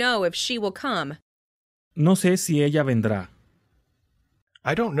don't know if she will come. No sé si ella vendrá.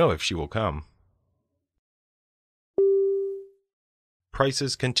 I don't know if she will come.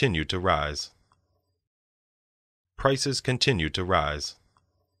 Prices continue to rise. Prices continue to rise.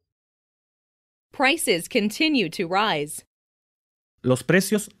 Prices continue to rise. Los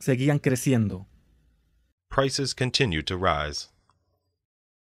precios seguían creciendo. Prices continue to rise.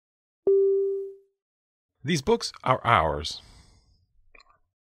 These books are ours.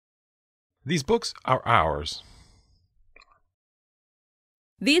 These books are ours.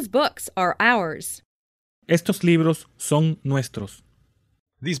 These books are ours. Estos libros son nuestros.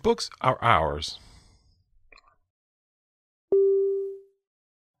 These books are ours.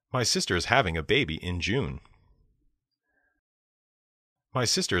 My sister is having a baby in June. My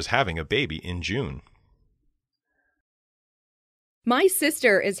sister is having a baby in June. My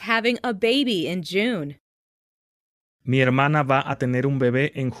sister is having a baby in June. Mi hermana va a tener un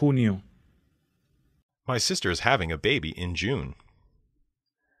bebé en junio. My sister is having a baby in June.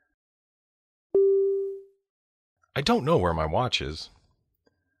 I don't know where my watch is.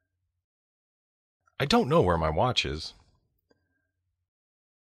 I don't know where my watch is.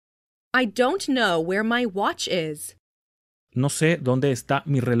 I don't know where my watch is. No sé dónde está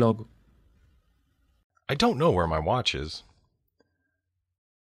mi reloj. I don't know where my watch is.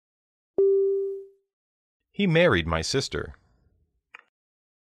 He married my sister.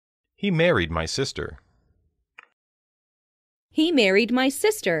 He married my sister. He married my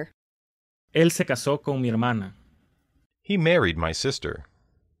sister. Él se casó con mi hermana. He married my sister.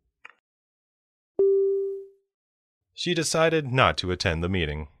 She decided not to attend the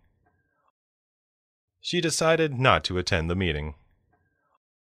meeting. She decided not to attend the meeting.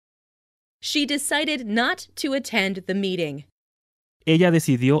 She decided not to attend the meeting. Ella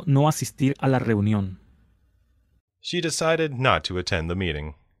decidió no asistir a la reunión. She decided not to attend the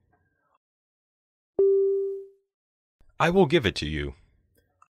meeting. I will give it to you.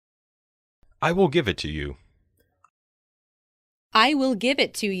 I will give it to you. I will give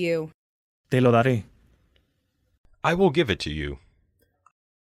it to you. Te lo daré. I will give it to you.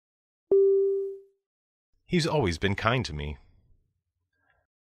 He's always been kind to me.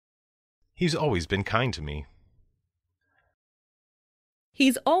 He's always been kind to me.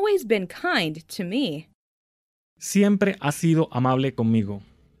 He's always been kind to me. Siempre ha sido amable conmigo.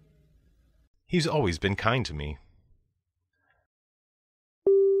 He's always been kind to me.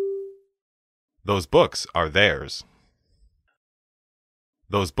 Those books are theirs.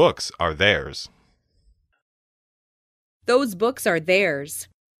 Those books are theirs. Those books are theirs.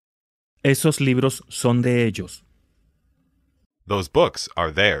 Esos libros son de ellos. Those books are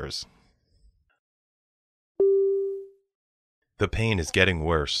theirs. The pain is getting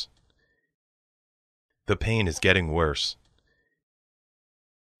worse. The pain is getting worse.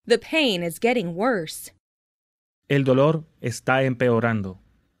 The pain is getting worse. El dolor está empeorando.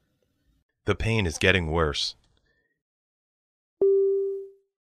 The pain is getting worse.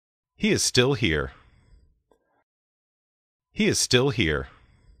 He is still here. He is still here.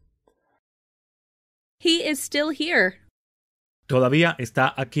 He is still here. Todavía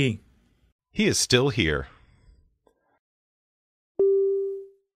está aquí. He is still here.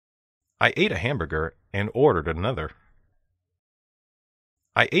 I ate a hamburger and ordered another.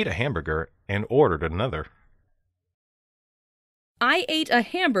 I ate a hamburger and ordered another. I ate a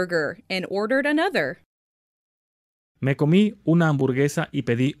hamburger and ordered another. Me comí una hamburguesa y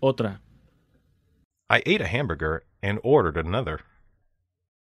pedí otra. I ate a hamburger and ordered another.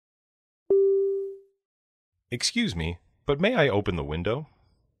 Excuse me, but may I open the window?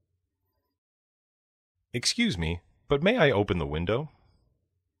 Excuse me, but may I open the window?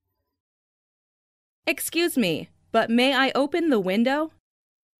 Excuse me, but may I open the window?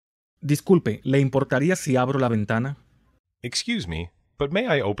 Disculpe, ¿le importaría si abro la ventana? Excuse me, but may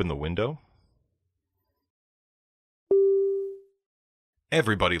I open the window?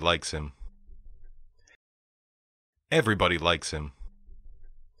 Everybody likes him. Everybody likes him.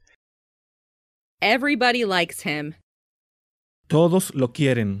 Everybody likes him. Todos lo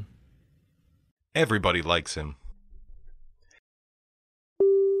quieren. Everybody likes him.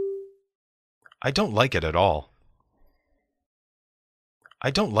 I don't like it at all. I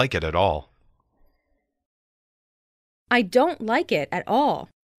don't like it at all. I don't like it at all.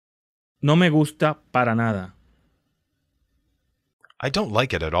 No me gusta para nada. I don't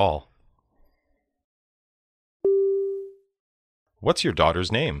like it at all. What's your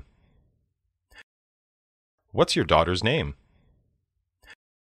daughter's name? What's your daughter's name?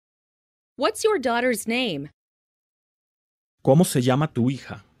 What's your daughter's name? ¿Cómo se llama tu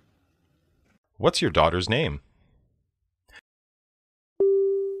hija? What's your daughter's name?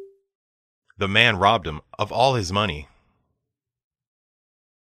 The man robbed him of all his money.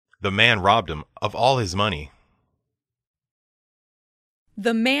 The man robbed him of all his money.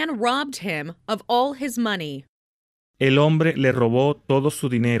 The man robbed him of all his money. El hombre le robó todo su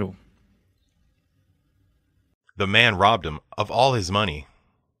dinero. The man robbed him of all his money.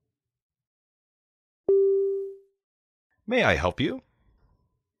 May I help you?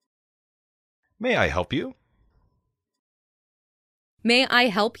 May I help you? May I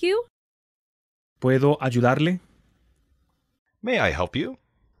help you? ¿Puedo ayudarle? May I help you?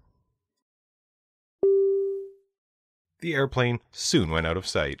 The airplane soon went out of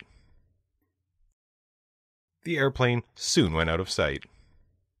sight. The airplane soon went out of sight.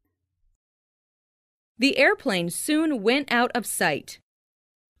 The airplane soon went out of sight.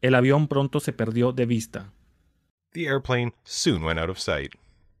 El avión pronto se perdió de vista. The airplane soon went out of sight.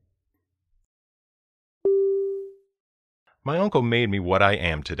 My uncle made me what I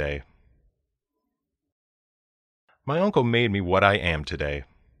am today. My uncle made me what I am today.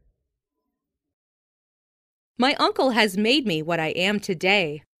 My uncle has made me what I am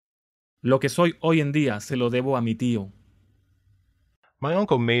today. Lo que soy hoy en día se lo debo a mi tío. My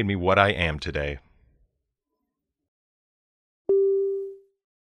uncle made me what I am today.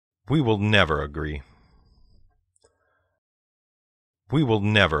 We will never agree. We will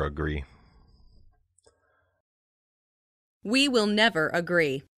never agree. We will never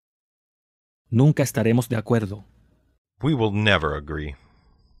agree. Nunca estaremos de acuerdo. We will never agree.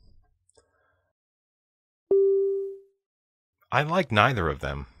 I like neither of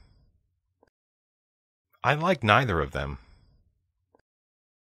them. I like neither of them.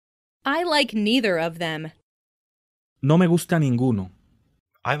 I like neither of them. No me gusta ninguno.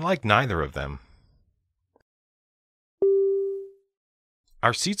 I like neither of them.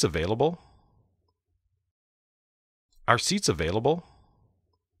 Are seats available? Are seats available?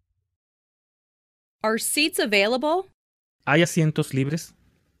 Are seats available? ¿Hay asientos libres?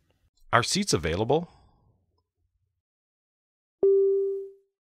 Are seats available?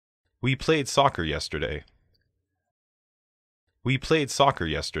 We played soccer yesterday. We played soccer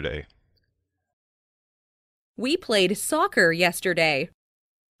yesterday. We played soccer yesterday.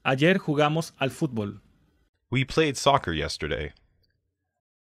 Ayer jugamos al fútbol. We played soccer yesterday.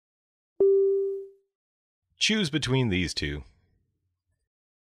 Choose between these two.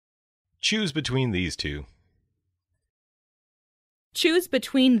 Choose between these two. Choose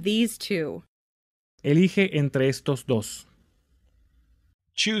between these two. Elige entre estos dos.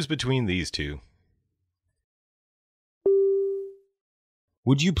 Choose between these two.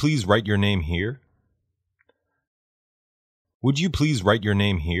 Would you please write your name here? Would you please write your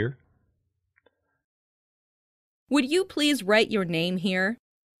name here? Would you please write your name here?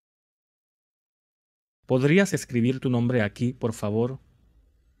 ¿Podrías escribir tu nombre aquí, por favor?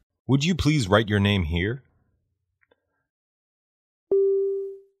 Would you please write your name here?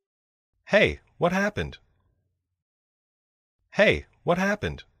 Hey, what happened? Hey, what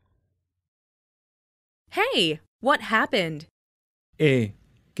happened? Hey, what happened? ¿Qué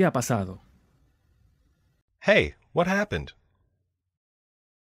ha pasado? Hey, what happened?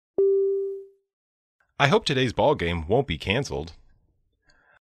 I hope today's ball game won't be canceled.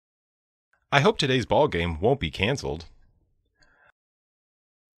 I hope today's ball game won't be canceled.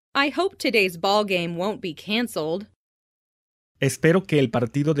 I hope today's ball game won't be canceled. Espero que el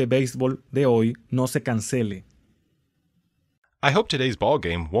partido de béisbol de hoy no se cancele. I hope today's ball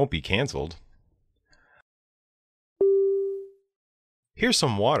game won't be canceled. Here's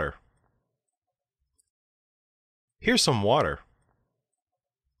some water. Here's some water.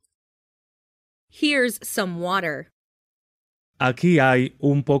 Here's some water. Aquí hay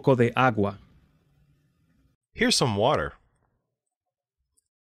un poco de agua. Here's some water.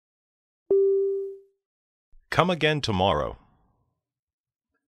 Come again tomorrow.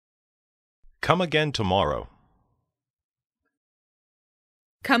 Come again tomorrow.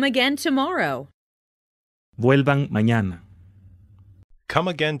 Come again tomorrow. Vuelvan mañana. Come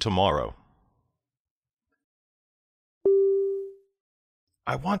again tomorrow.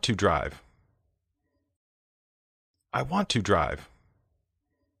 I want to drive. I want to drive.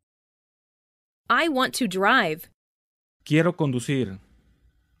 I want to drive. Quiero conducir.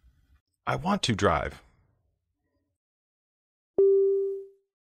 I want to drive.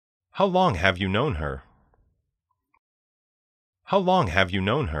 How long have you known her? How long have you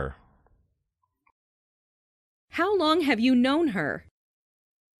known her? How long have you known her?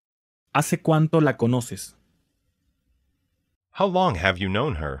 ¿Hace cuánto la conoces? How long have you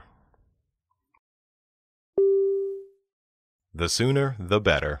known her? The sooner, the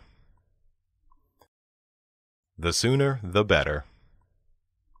better. The sooner, the better.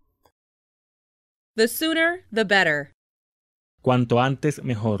 The sooner, the better. Cuanto antes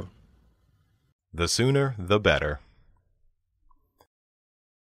mejor. The sooner, the better.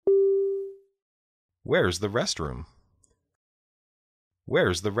 Where's the restroom?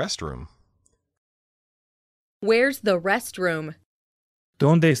 Where's the restroom? Where's the restroom?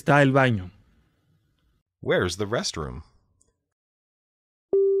 ¿Dónde está el baño? Where's the restroom?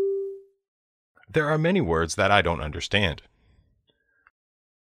 There are many words that I don't understand.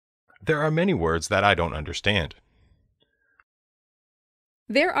 There are many words that I don't understand.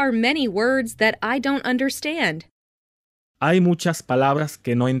 There are many words that I don't understand. Hay muchas palabras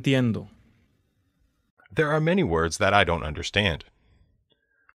que no entiendo. There are many words that I don't understand.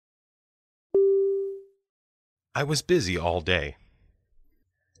 I was busy all day.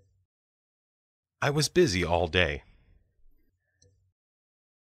 I was busy all day.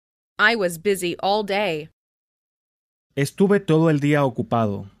 I was busy all day. Estuve todo el día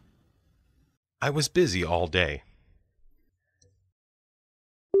ocupado. I was busy all day.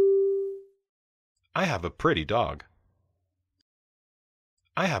 I have a pretty dog.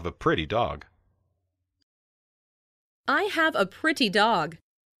 I have a pretty dog. I have a pretty dog.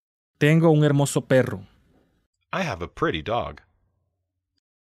 Tengo un hermoso perro. I have a pretty dog.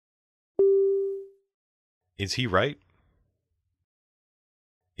 Is he right?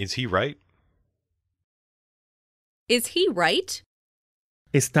 Is he right? Is he right?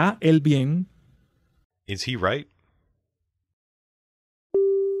 ¿Está él bien? Is he right?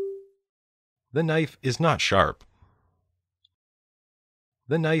 The knife is not sharp.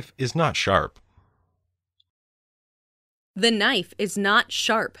 The knife is not sharp. The knife is not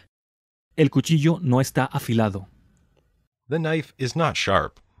sharp. El cuchillo no está afilado. The knife is not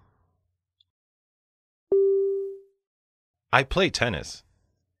sharp. I play tennis.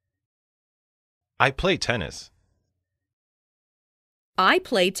 I play tennis. I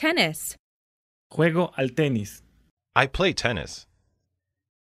play tennis. Juego al tenis. I play tennis.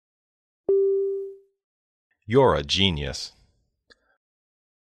 You're a genius.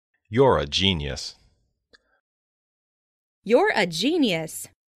 You're a genius. You're a genius.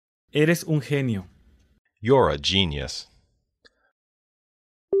 Eres un genio. You're a genius.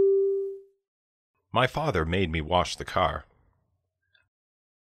 My father made me wash the car.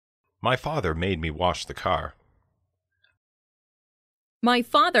 My father made me wash the car. My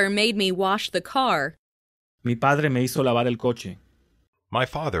father made me wash the car. Mi padre me hizo lavar el coche. My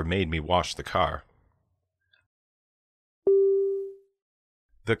father made me wash the car.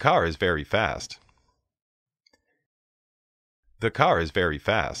 The car is very fast. The car is very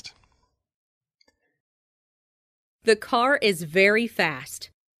fast. The car is very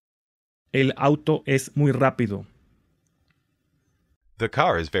fast. El auto es muy rápido. The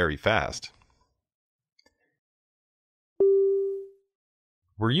car is very fast.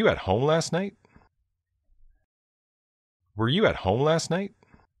 Were you at home last night? Were you at home last night?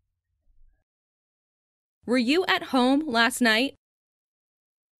 Were you at home last night?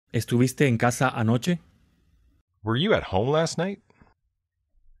 ¿Estuviste en casa anoche? Were you at home last night?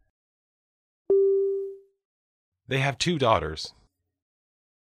 They have 2 daughters.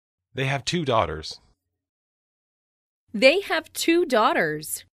 They have 2 daughters. They have 2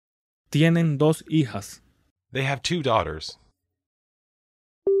 daughters. Tienen 2 hijas. They have 2 daughters.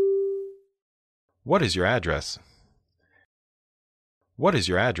 What is your address? What is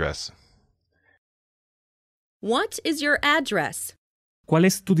your address? What is your address? ¿Cuál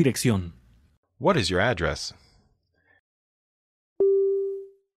es tu dirección? What is your address?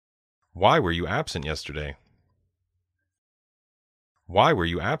 Why were you absent yesterday? Why were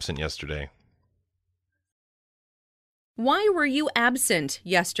you absent yesterday? Why were you absent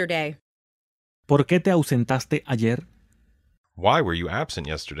yesterday? ¿Por qué te ausentaste ayer? Why were you absent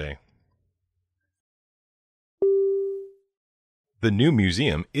yesterday? The new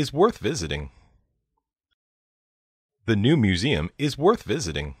museum is worth visiting. The new museum is worth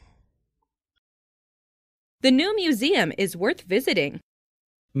visiting. The new museum is worth visiting.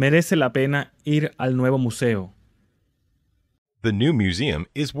 Merece la pena ir al nuevo museo. The new museum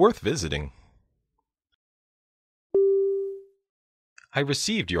is worth visiting. I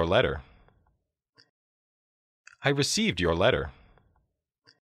received your letter. I received your letter.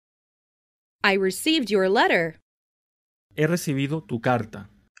 I received your letter. He recibido tu carta.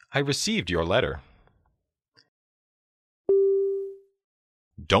 I received your letter.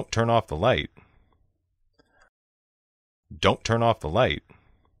 Don't turn off the light. Don't turn off the light.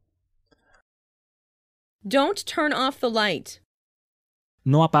 Don't turn off the light.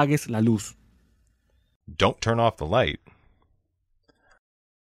 No apagues la luz. Don't turn off the light.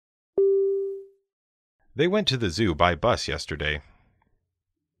 They went to the zoo by bus yesterday.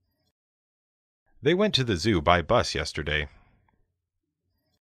 They went to the zoo by bus yesterday.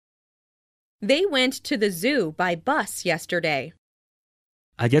 They went to the zoo by bus yesterday.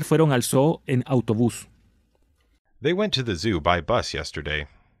 Ayer fueron al zoo en autobús. They went to the zoo by bus yesterday.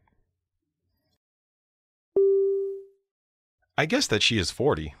 I guess that she is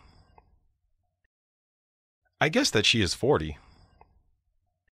 40. I guess that she is 40.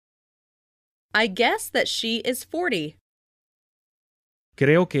 I guess that she is 40.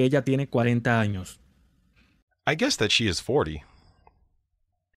 Creo que ella tiene 40 años. I guess that she is 40.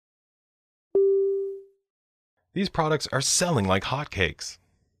 These products are selling like hotcakes.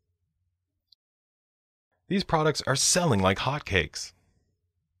 These products are selling like hotcakes.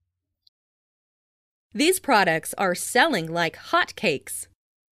 These products are selling like hotcakes.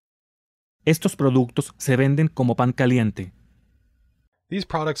 Estos productos se venden como pan caliente. These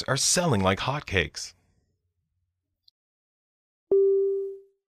products are selling like hotcakes.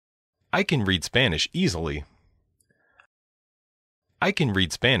 I can read Spanish easily. I can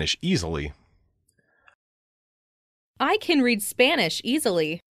read Spanish easily. I can read Spanish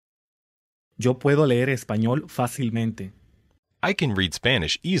easily. Yo puedo leer español fácilmente. I can read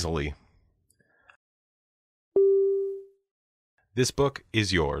Spanish easily. This book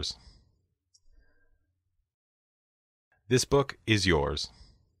is yours. This book is yours.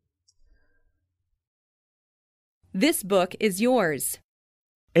 This book is yours.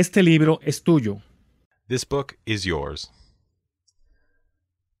 Este libro es tuyo. This book is yours.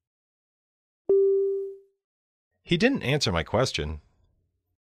 He didn't answer my question.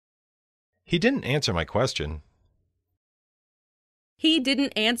 He didn't answer my question. He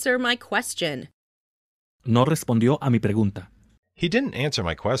didn't answer my question. No respondió a mi pregunta. He didn't answer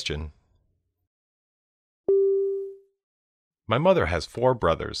my question. My mother has 4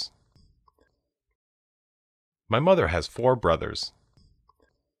 brothers. My mother has 4 brothers.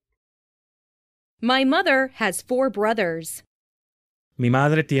 My mother has 4 brothers. Mi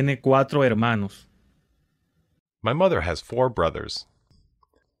madre tiene 4 hermanos. My mother has 4 brothers.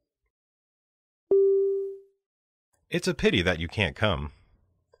 It's a pity that you can't come.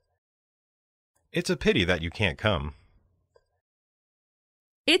 It's a pity that you can't come.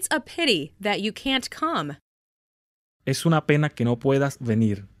 It's a pity that you can't come. Es una pena que no puedas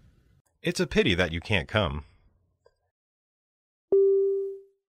venir. It's a pity that you can't come.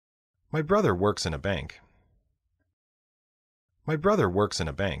 My brother works in a bank. My brother works in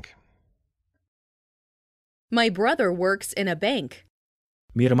a bank. My brother works in a bank.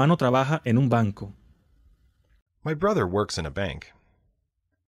 Mi hermano trabaja en un banco. My brother works in a bank.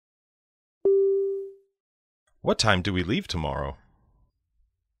 What time do we leave tomorrow?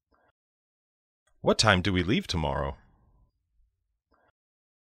 What time do we leave tomorrow?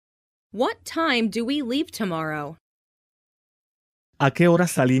 What time do we leave tomorrow? ¿A qué hora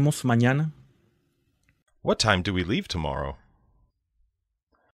salimos mañana? What time do we leave tomorrow?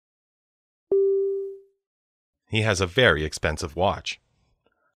 He has a very expensive watch.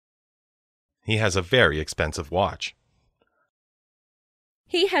 He has a very expensive watch.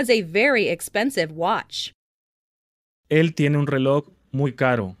 He has a very expensive watch. Él tiene un reloj muy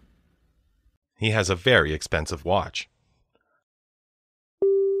caro. He has a very expensive watch.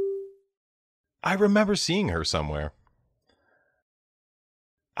 I remember seeing her somewhere.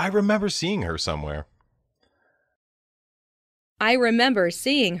 I remember seeing her somewhere. I remember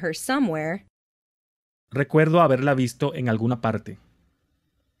seeing her somewhere. Recuerdo haberla visto en alguna parte.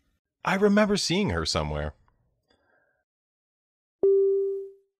 I remember seeing her somewhere.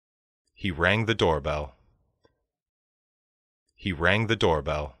 He rang the doorbell. He rang the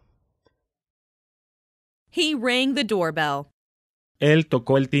doorbell. He rang the doorbell. Él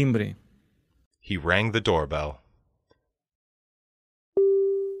tocó el timbre. He rang the doorbell.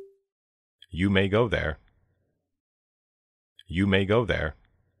 You may go there. You may go there.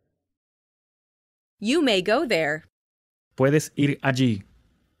 You may go there. Puedes ir allí.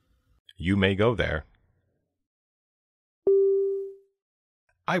 You may go there.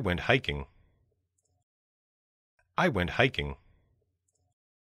 I went hiking. I went hiking.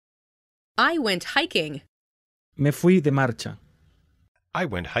 I went hiking. Me fui de marcha. I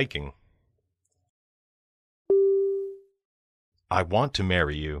went hiking. I want to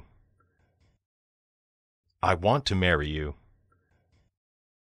marry you. I want to marry you.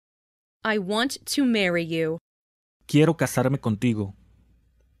 I want to marry you. Quiero casarme contigo.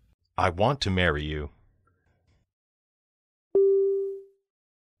 I want to marry you.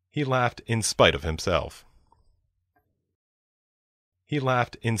 He laughed in spite of himself. He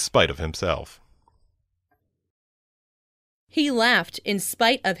laughed in spite of himself. He laughed in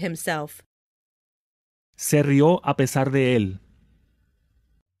spite of himself. Se rió a pesar de él.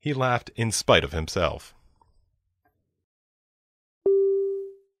 He laughed in spite of himself.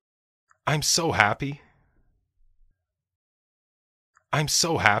 I'm so happy. I'm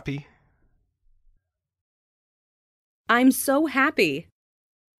so happy. I'm so happy.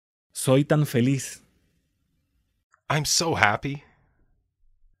 Soy tan feliz. I'm so happy.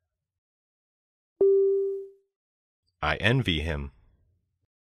 I envy him.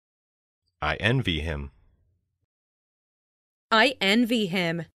 I envy him. I envy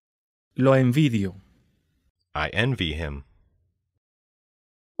him. Lo envidio. I envy him.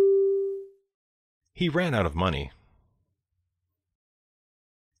 He ran out of money.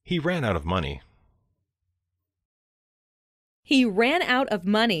 He ran out of money. He ran out of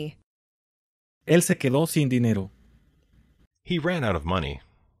money. Él se quedó sin dinero. He ran out of money.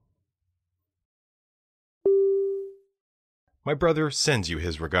 My brother sends you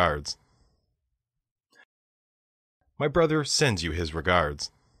his regards. My brother sends you his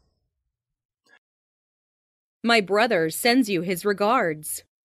regards. My brother sends you his regards.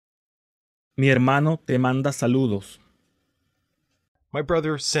 Mi hermano te manda saludos. My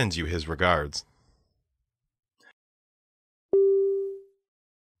brother sends you his regards.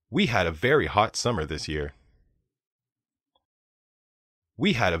 We had a very hot summer this year.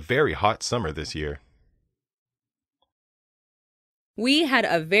 We had a very hot summer this year. We had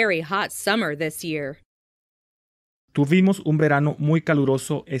a very hot summer this year. Tuvimos un verano muy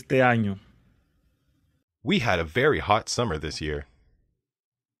caluroso este año. We had a very hot summer this year.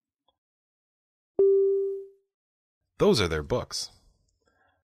 Those are their books.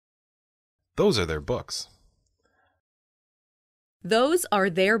 Those are their books. Those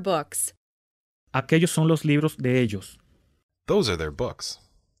are their books. Aquellos son los libros de ellos. Those are their books.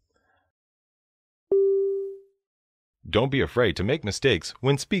 Don't be afraid to make mistakes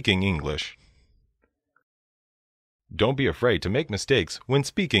when speaking English. Don't be afraid to make mistakes when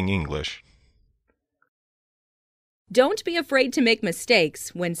speaking English. Don't be afraid to make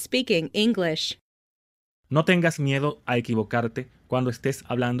mistakes when speaking English. No tengas miedo a equivocarte cuando estés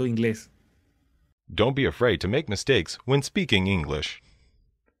hablando inglés. Don't be afraid to make mistakes when speaking English.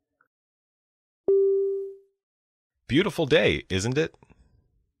 Beautiful day, isn't it?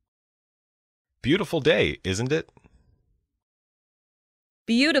 Beautiful day, isn't it?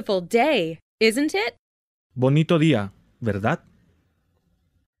 Beautiful day, isn't it? Bonito día, ¿verdad?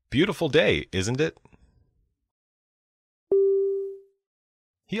 Beautiful day, isn't it?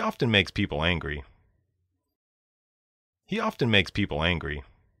 He often makes people angry. He often makes people angry.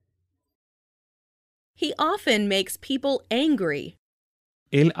 He often makes people angry.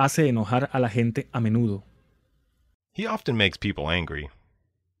 Él hace enojar a la gente a menudo. He often makes people angry.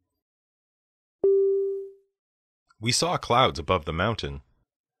 We saw clouds above the mountain.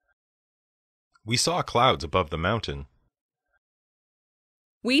 We saw clouds above the mountain.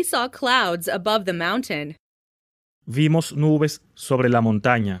 We saw clouds above the mountain. Vimos nubes sobre la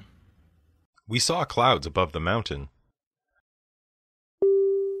montaña. We saw clouds above the mountain.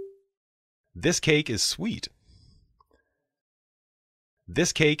 This cake is sweet.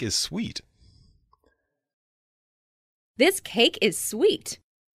 This cake is sweet. This cake is sweet.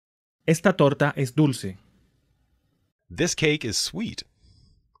 Esta torta es dulce. This cake is sweet.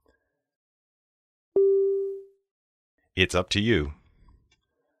 It's up to you.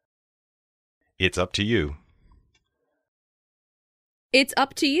 It's up to you. It's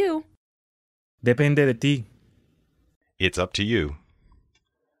up to you. Depende de ti. It's up to you.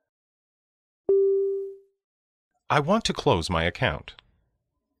 I want to close my account.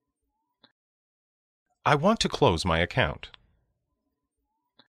 I want to close my account.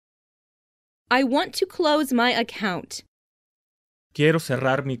 I want to close my account. Quiero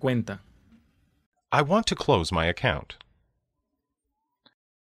cerrar mi cuenta. I want to close my account.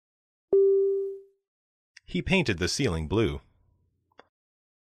 He painted the ceiling blue.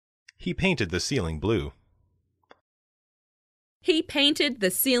 He painted the ceiling blue. He painted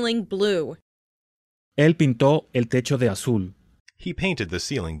the ceiling blue. Él pintó el techo de azul. He painted the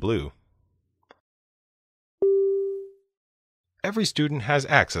ceiling blue. Every student has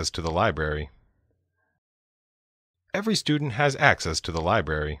access to the library. Every student has access to the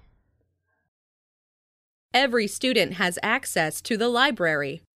library. Every student has access to the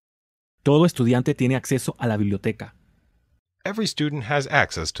library. Todo estudiante tiene acceso a la biblioteca. Every student has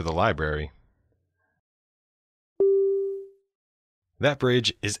access to the library. That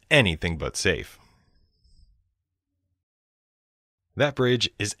bridge is anything but safe. That bridge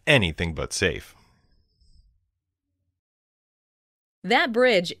is anything but safe. That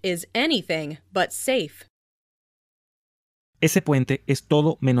bridge is anything but safe. Ese puente es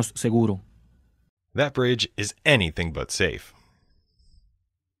todo menos seguro. That bridge is anything but safe.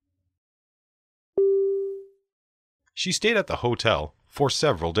 She stayed at the hotel for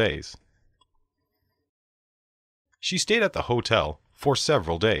several days. She stayed at the hotel for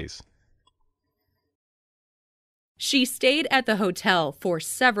several days. She stayed at the hotel for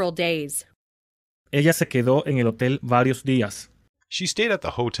several days. Ella se quedó en el hotel varios días. She stayed at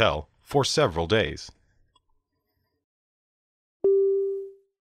the hotel for several days.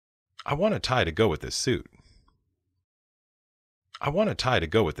 I want a tie to go with this suit. I want a tie to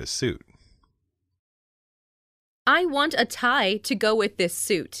go with this suit. I want a tie to go with this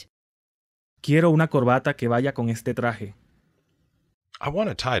suit. Quiero una corbata que vaya con este traje. I want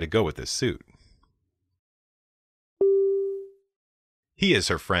a tie to go with this suit. He is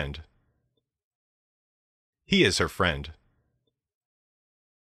her friend. He is her friend.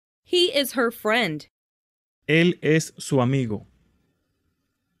 He is her friend. Él es su amigo.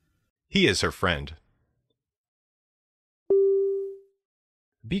 He is her friend.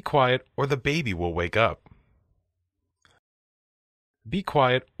 Be quiet or the baby will wake up. Be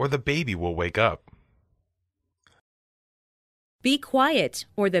quiet or the baby will wake up. Be quiet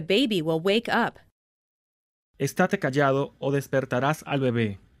or the baby will wake up. Estate callado o despertarás al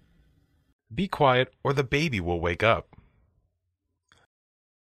bebé. Be quiet or the baby will wake up.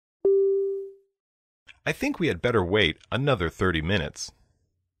 I think we had better wait another 30 minutes.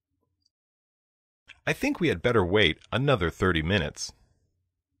 I think we had better wait another 30 minutes.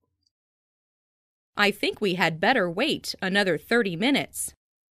 I think we had better wait another 30 minutes.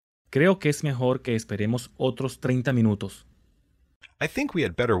 Creo que es mejor que esperemos otros 30 minutos. I think we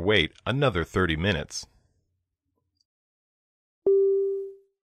had better wait another 30 minutes.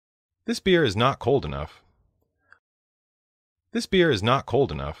 This beer is not cold enough. This beer is not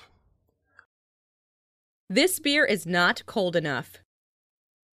cold enough. This beer is not cold enough.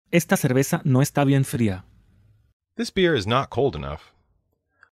 Esta cerveza no está bien fría. This beer is not cold enough.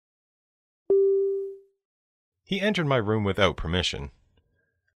 He entered my room without permission.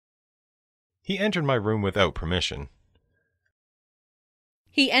 He entered my room without permission.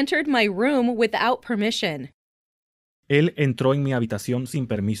 He entered my room without permission. Él entró en mi habitación sin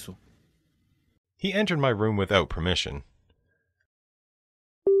permiso. He entered my room without permission.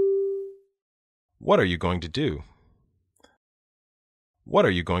 What are you going to do? What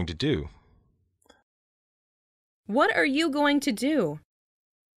are you going to do? What are you going to do?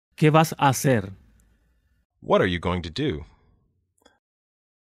 ¿Qué vas a hacer? What are you going to do?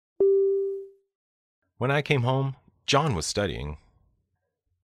 When I came home, John was studying.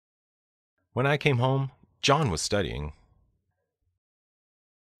 When I came home, John was studying.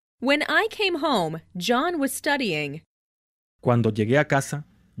 When I came home, John was studying. Cuando llegué a casa,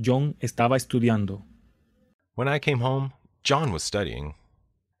 John estaba estudiando. When I came home, John was studying.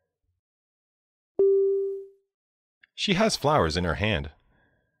 She has flowers in her hand.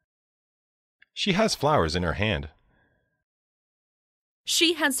 She has flowers in her hand.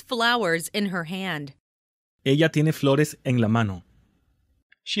 She has flowers in her hand. Ella tiene flores en la mano.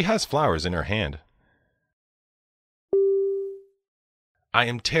 She has flowers in her hand. I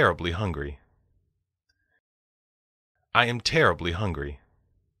am terribly hungry. I am terribly hungry.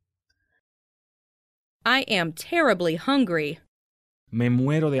 I am terribly hungry. Me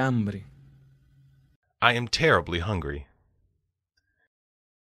muero de hambre. I am terribly hungry.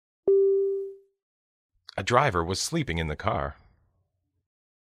 A driver was sleeping in the car.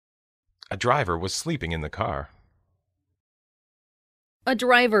 A driver was sleeping in the car. A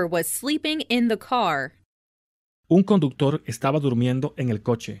driver was sleeping in the car. Un conductor estaba durmiendo en el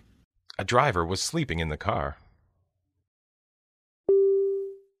coche. A driver was sleeping in the car.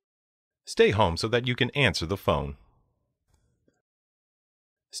 Stay home so that you can answer the phone.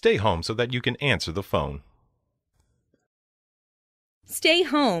 Stay home so that you can answer the phone. Stay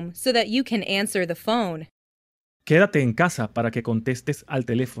home so that you can answer the phone. Quédate en casa para que contestes al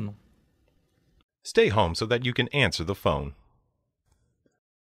teléfono. Stay home so that you can answer the phone.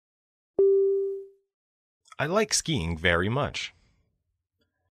 I like skiing very much.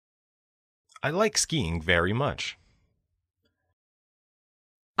 I like skiing very much.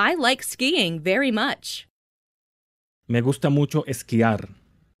 I like skiing very much. Me gusta mucho esquiar.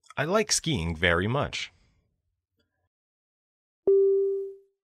 I like skiing very much.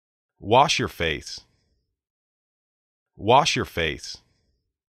 Wash your face. Wash your face.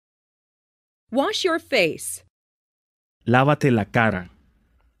 Wash your face. Lávate la cara.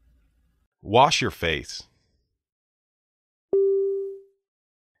 Wash your face.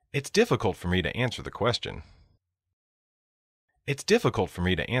 It's difficult for me to answer the question. It's difficult for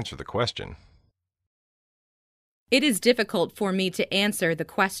me to answer the question. It is difficult for me to answer the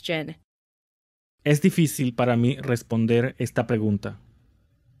question. Es difícil para mí responder esta pregunta.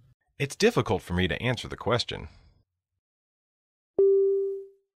 It's difficult for me to answer the question.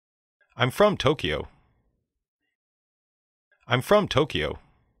 I'm from Tokyo. I'm from Tokyo.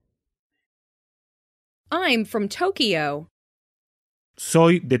 I'm from Tokyo.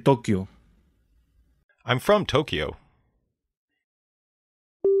 Soy de Tokio. I'm from Tokyo.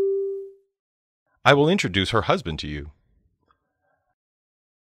 I will introduce her husband to you.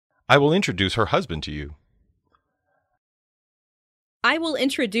 I will introduce her husband to you. I will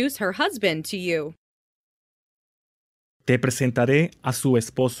introduce her husband to you. Te presentaré a su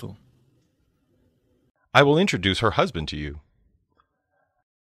esposo. I will introduce her husband to you.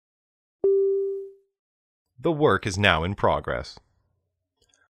 The work is now in progress.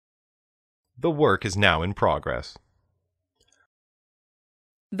 The work is now in progress.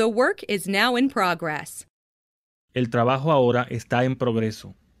 The work is now in progress. El trabajo ahora está en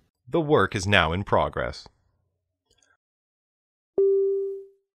progreso. The work is now in progress.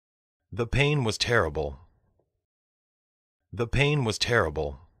 The pain was terrible. The pain was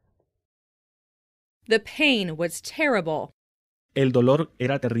terrible. The pain was terrible. El dolor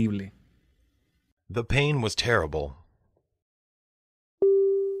era terrible. The pain was terrible.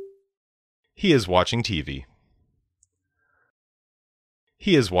 He is watching TV.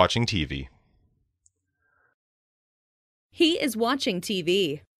 He is watching TV. He is watching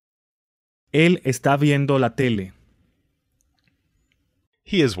TV. Él está viendo la tele.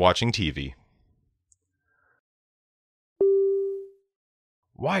 He is watching TV.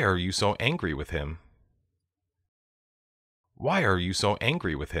 Why are you so angry with him? Why are you so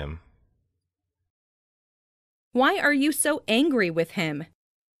angry with him? Why are you so angry with him?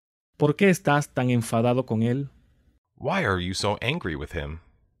 ¿Por qué estás tan enfadado con él? Why are you so angry with him?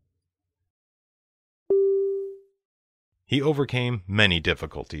 He overcame many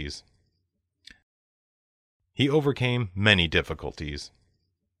difficulties. He overcame many difficulties.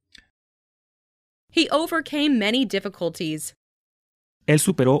 He overcame many difficulties. Él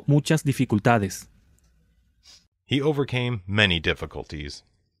superó muchas dificultades. He overcame many difficulties.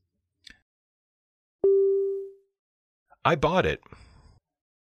 I bought it.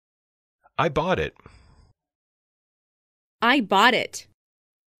 I bought it. I bought it.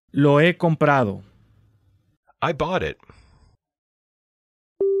 Lo he comprado. I bought it.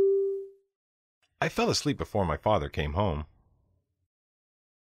 I fell asleep before my father came home.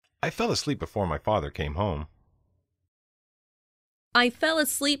 I fell asleep before my father came home. I fell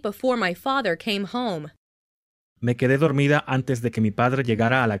asleep before my father came home. Me quedé dormida antes de que mi padre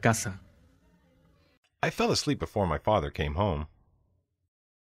llegara a la casa. I fell asleep before my father came home.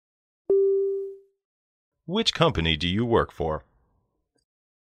 Which company do you work for?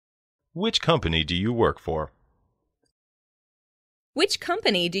 Which company do you work for? Which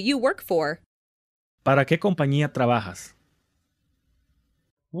company do you work for? ¿Para qué compañía trabajas?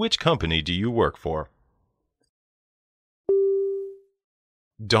 Which company do you work for?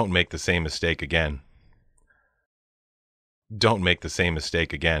 Don't make the same mistake again. Don't make the same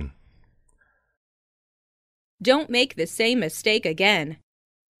mistake again. Don't make the same mistake again.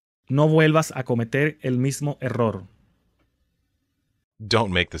 No vuelvas a cometer el mismo error.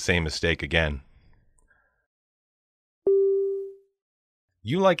 Don't make the same mistake again.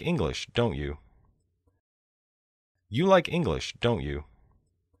 You like English, don't you? You like English, don't you?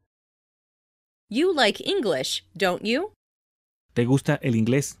 You like English, don't you? ¿Te gusta el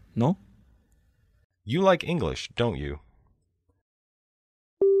inglés, no? You like English, don't you?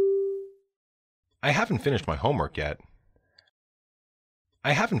 I haven't finished my homework yet.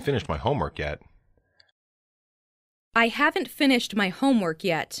 I haven't finished my homework yet. I haven't finished my homework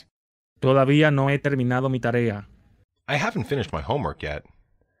yet. Todavía no he terminado mi tarea. I haven't finished my homework yet.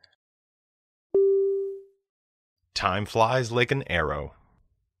 Time flies like an arrow.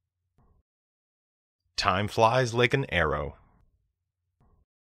 Time flies like an arrow.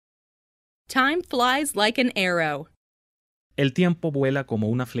 Time flies like an arrow. El tiempo vuela como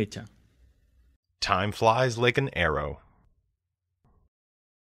una flecha. Time flies like an arrow.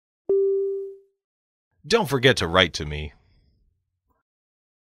 Don't forget to write to me.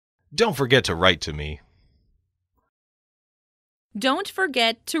 Don't forget to write to me. Don't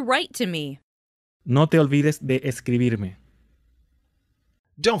forget to write to me. No te olvides de escribirme.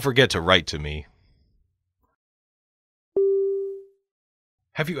 Don't forget to write to me.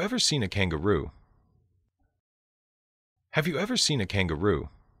 Have you ever seen a kangaroo? Have you ever seen a kangaroo?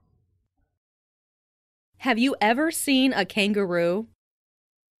 Have you ever seen a kangaroo?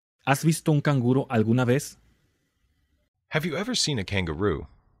 ¿Has visto un canguro alguna vez? Have you ever seen a kangaroo?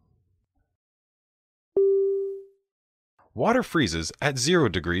 Water freezes at 0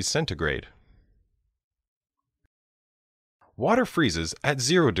 degrees centigrade. Water freezes at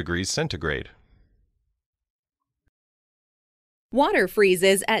 0 degrees centigrade. Water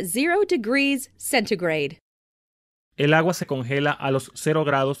freezes at 0 degrees centigrade. El agua se congela a los 0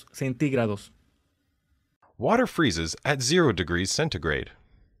 grados centígrados. Water freezes at 0 degrees centigrade.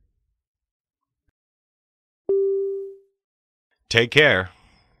 Take care.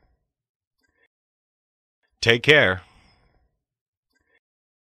 Take care.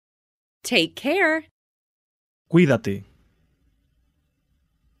 Take care. Cuídate.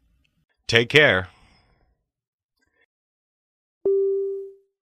 Take care.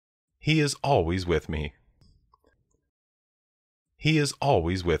 He is always with me. He is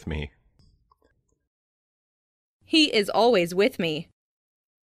always with me. He is always with me.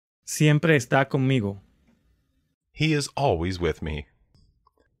 Siempre está conmigo. He is always with me.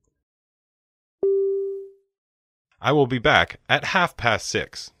 I will be back at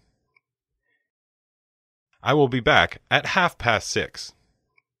 6:30. I will be back at 6:30.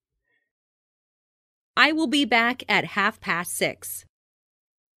 I will be back at 6:30.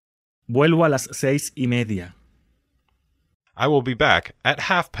 Vuelvo a las 6:30. I will be back at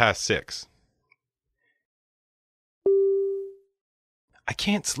 6:30. I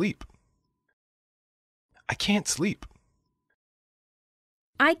can't sleep. I can't sleep.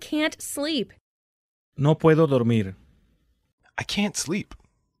 I can't sleep. No puedo dormir. I can't sleep.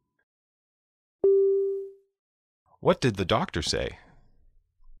 What did the doctor say?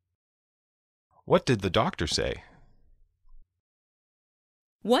 What did the doctor say?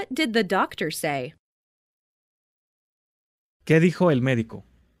 What did the doctor say? ¿Qué dijo el médico?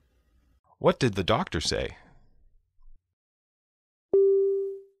 What did the doctor say?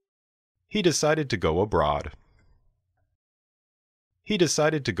 He decided to go abroad. He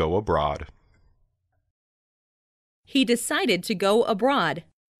decided to go abroad. He decided to go abroad.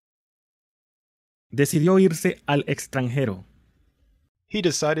 Decidió irse al extranjero. He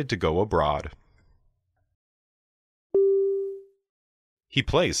decided to go abroad. He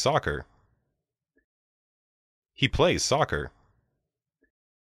plays soccer. He plays soccer.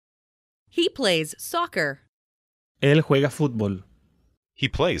 He plays soccer. Él juega fútbol. He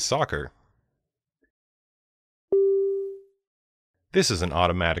plays soccer. This is an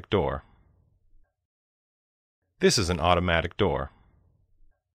automatic door. This is an automatic door.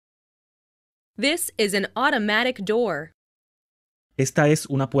 This is an automatic door. Esta es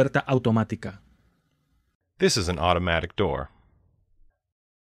una puerta automática. This is an automatic door.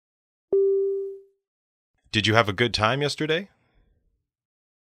 Did you have a good time yesterday?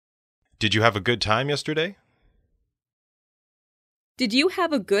 Did you have a good time yesterday? Did you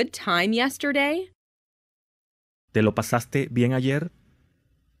have a good time yesterday? ¿Te lo pasaste bien ayer?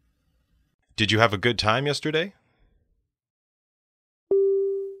 Did you have a good time yesterday?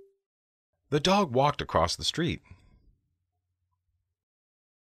 The dog walked across the street.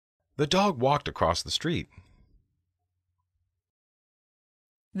 The dog walked across the street.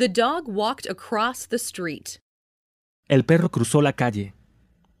 The dog walked across the street. El perro cruzó la calle.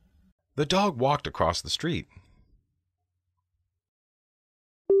 The dog walked across the street.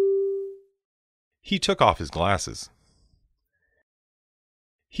 He took off his glasses.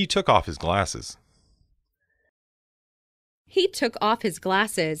 He took off his glasses. He took off his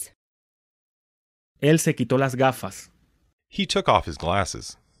glasses. Él se quitó las gafas. He took off his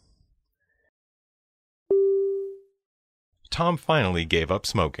glasses. Tom finally gave up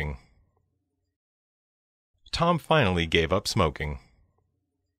smoking. Tom finally gave up smoking.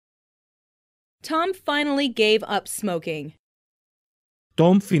 Tom finally gave up smoking.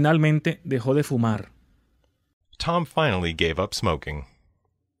 Tom finalmente dejó de fumar. Tom finally gave up smoking.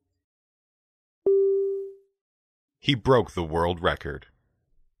 He broke the world record.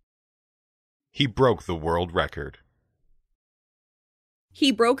 He broke the world record.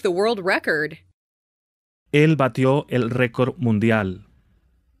 He broke the world record. Él batió el récord mundial.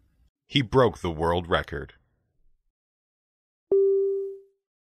 He broke the world record.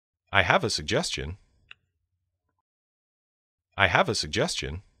 I have a suggestion. I have a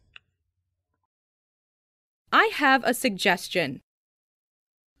suggestion. I have a suggestion.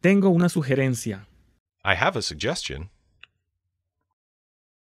 Tengo una sugerencia. I have a suggestion.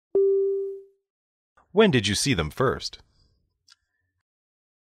 When did you see them first?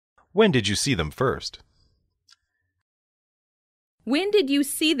 When did you see them first? When did you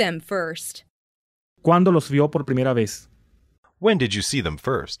see them first? ¿Cuándo los vio por primera vez? When did you see them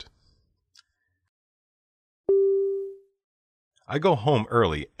first? I go home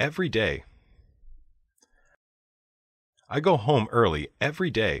early every day. I go home early every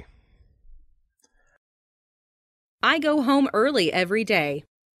day. I go home early every day.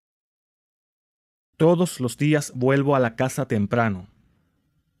 Todos los días vuelvo a la casa temprano.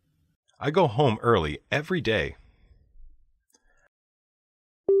 I go home early every day.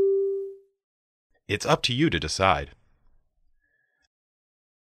 It's up to you to decide.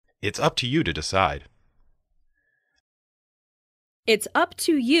 It's up to you to decide. It's up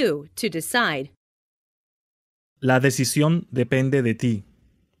to you to decide. La decisión depende de ti.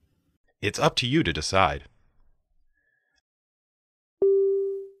 It's up to you to decide.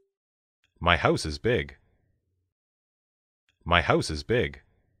 My house is big. My house is big.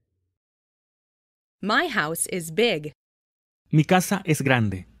 My house is big. Mi casa es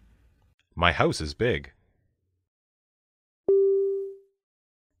grande. My house is big.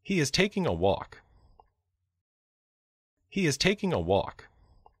 He is taking a walk. He is taking a walk.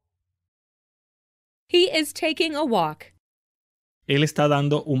 He is taking a walk. Él está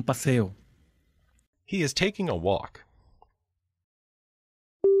dando un paseo. He is taking a walk.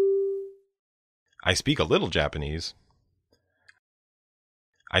 I speak a little Japanese.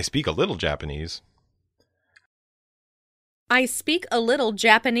 I speak a little Japanese. I speak a little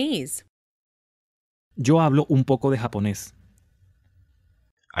Japanese. Yo hablo un poco de japonés.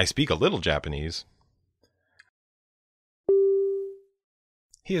 I speak a little Japanese.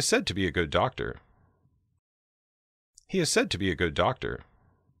 He is said to be a good doctor. He is said to be a good doctor.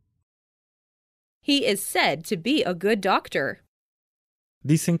 He is said to be a good doctor.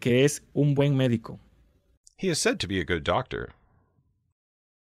 Dicen que es un buen médico. He is said to be a good doctor.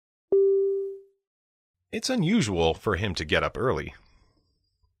 It's unusual for him to get up early.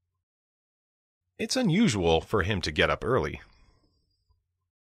 It's unusual for him to get up early.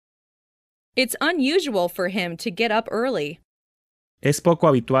 It's unusual for him to get up early. Es poco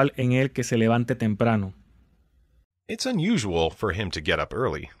habitual en él que se levante temprano. It's unusual for him to get up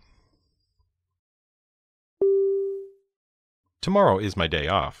early. Tomorrow is my day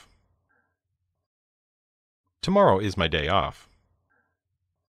off. Tomorrow is my day off.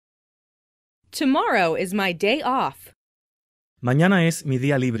 Tomorrow is my day off. Mañana es mi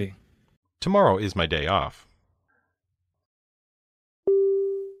día libre. Tomorrow is my day off.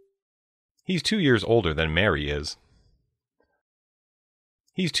 He's 2 years older than Mary is.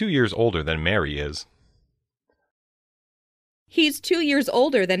 He's 2 years older than Mary is. He's 2 years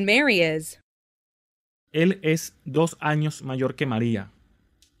older than Mary is. Él es 2 años mayor que María.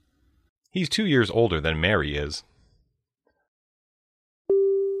 He's 2 years older than Mary is.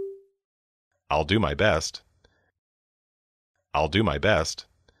 I'll do my best. I'll do my best.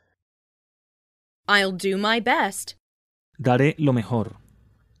 I'll do my best. Daré lo mejor.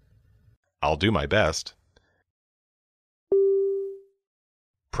 I'll do my best.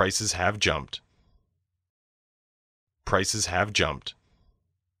 Prices have jumped. Prices have jumped.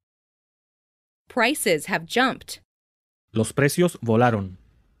 Prices have jumped. Los precios volaron.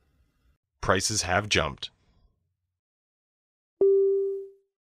 Prices have jumped.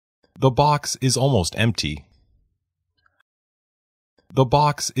 The box is almost empty. The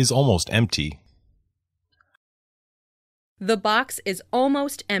box is almost empty. The box is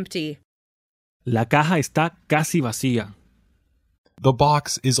almost empty. La caja está casi vacía. The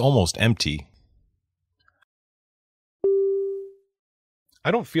box is almost empty. I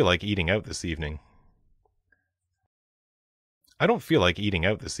don't feel like eating out this evening. I don't feel like eating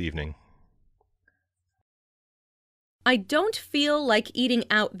out this evening. I don't feel like eating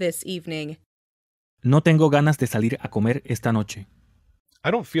out this evening. No tengo ganas de salir a comer esta noche.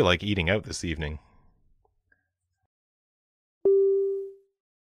 I don't feel like eating out this evening.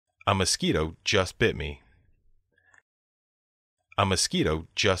 A mosquito just bit me. A mosquito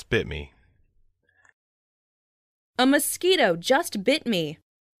just bit me. A mosquito just bit me.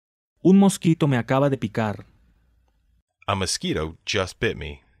 Un mosquito me acaba de picar. A mosquito just bit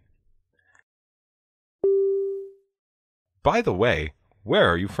me. By the way, where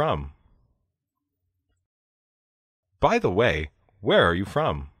are you from? By the way, where are you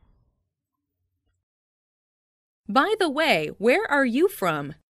from? By the way, where are you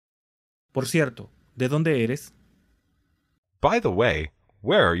from? Por cierto, ¿de dónde eres? By the way,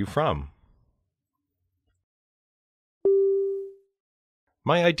 where are you from?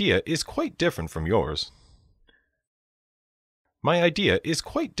 My idea is quite different from yours. My idea is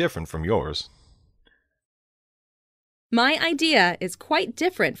quite different from yours. My idea is quite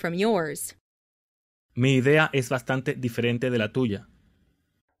different from yours. Mi idea es bastante diferente de la tuya.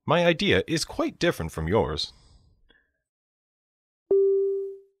 My idea is quite different from yours.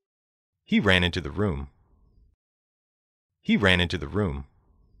 He ran into the room. He ran into the room.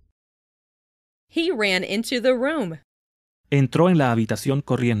 He ran into the room. Entró en la habitación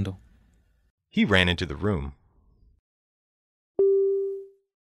corriendo. He ran into the room.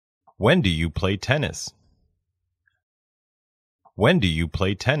 When do you play tennis? When do you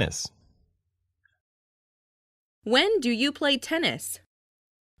play tennis? When do you play tennis?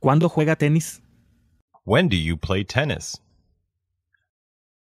 ¿Cuándo juega tenis? When do you play tennis?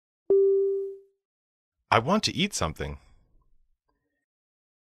 I want to eat something.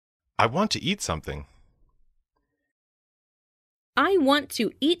 I want to eat something. I want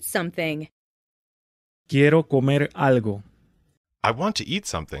to eat something. Quiero comer algo. I want to eat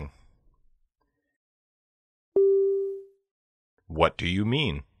something. What do you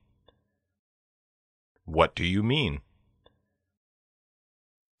mean? What do you mean?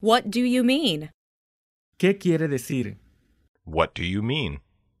 What do you mean? ¿Qué quiere decir? What do you mean?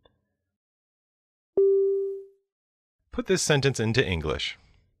 Put this sentence into English.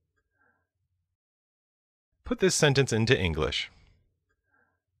 Put this sentence into English.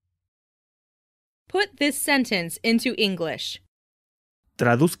 Put this sentence into English.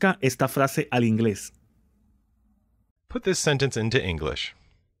 Traduzca esta frase al inglés. Put this sentence into English.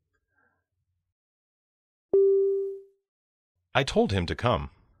 I told him to come.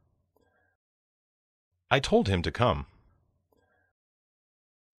 I told him to come.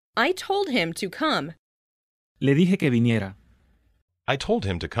 I told him to come. Le dije que viniera. I told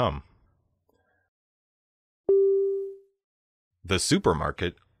him to come. The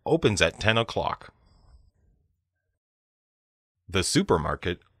supermarket opens at 10 o'clock. The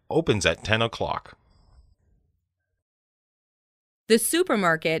supermarket opens at 10 o'clock. The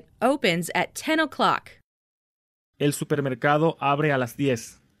supermarket opens at 10 o'clock. El supermercado abre a las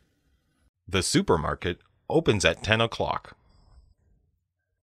 10. The supermarket opens at 10 o'clock.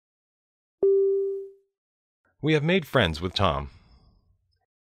 We have made friends with Tom.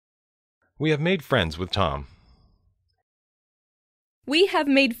 We have made friends with Tom. We have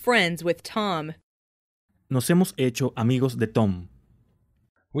made friends with Tom. Nos hemos hecho amigos de Tom.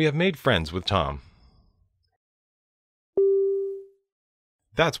 We have made friends with Tom.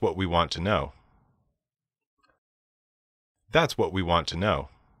 That's what we want to know. That's what we want to know.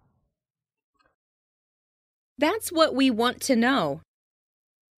 That's what we want to know.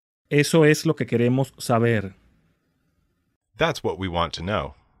 Eso es lo que queremos saber. That's what we want to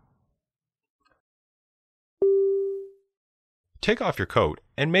know. Take off your coat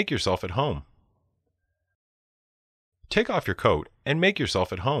and make yourself at home. Take off your coat and make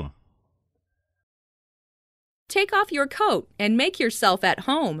yourself at home. Take off your coat and make yourself at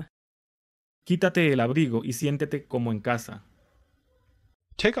home. Quítate el abrigo y siéntete como en casa.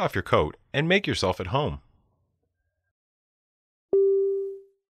 Take off your coat and make yourself at home.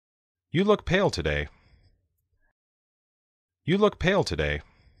 You look pale today. You look pale today.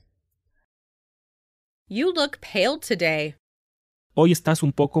 You look pale today. Hoy estás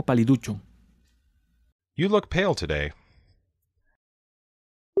un poco paliducho. You look pale today.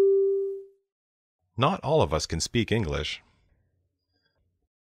 Not all of us can speak English.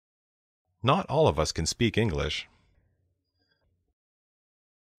 Not all of us can speak English.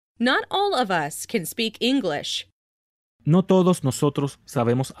 Not all of us can speak English. No todos nosotros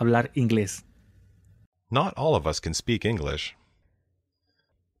sabemos hablar inglés. Not all of us can speak English.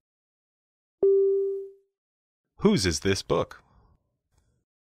 Whose is this book?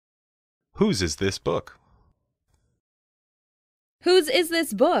 Whose is this book? Whose is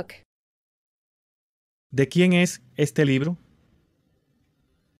this book? ¿De quién es este libro?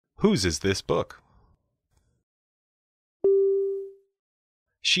 Whose is this book?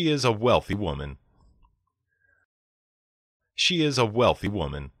 She is a wealthy woman. She is a wealthy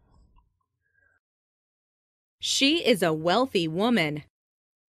woman. She is a wealthy woman.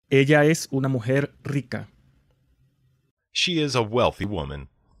 Ella es una mujer rica. She is a wealthy woman.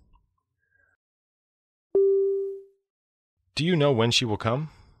 Do you know when she will come?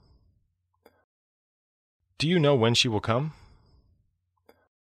 Do you know when she will come?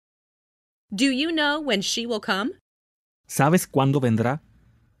 Do you know when she will come? ¿Sabes cuándo vendrá?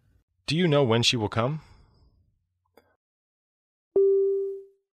 Do you know when she will come?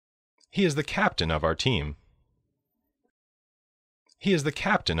 He is the captain of our team. He is the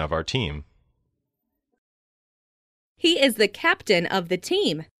captain of our team. He is the captain of the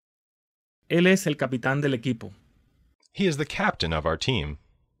team. Él es el capitán del equipo. He is the captain of our team.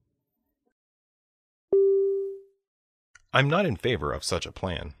 I'm not in favor of such a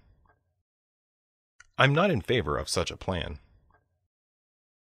plan. I'm not in favor of such a plan.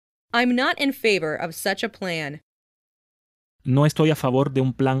 I'm not in favor of such a plan. No estoy a favor de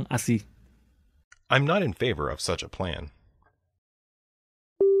un plan así. I'm not in favor of such a plan.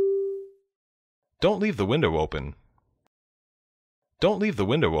 Don't leave the window open. Don't leave the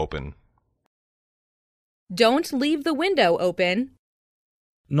window open. Don't leave the window open.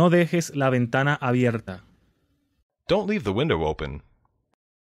 No dejes la ventana abierta. Don't leave the window open.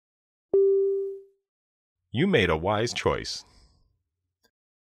 You made a wise choice.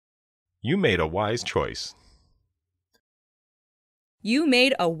 You made a wise choice. You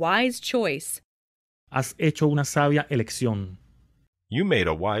made a wise choice. Has hecho una sabia elección. You made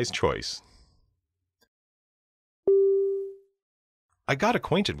a wise choice. I got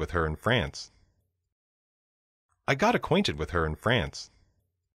acquainted with her in France. I got acquainted with her in France.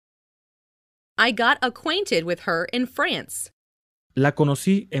 I got acquainted with her in France. La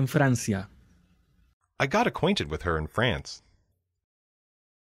conocí en Francia. I got acquainted with her in France.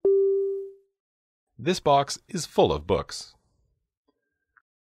 This box is full of books.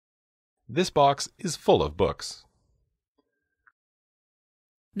 This box is full of books.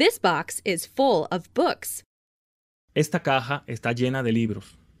 This box is full of books. Esta caja está llena de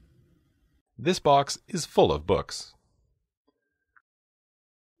libros. This box is full of books.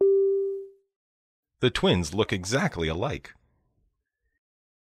 The twins look exactly alike.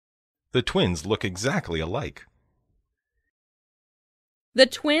 The twins look exactly alike. The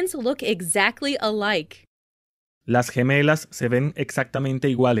twins look exactly alike. Las gemelas se ven exactamente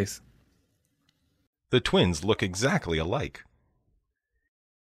iguales. The twins look exactly alike.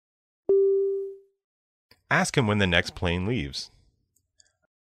 Ask him when the next plane leaves.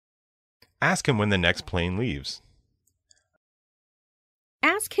 Ask him when the next plane leaves.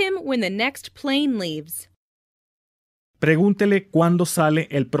 Ask him when the next plane leaves. Pregúntele cuándo sale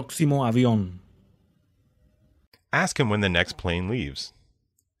el próximo avión. Ask him when the next plane leaves.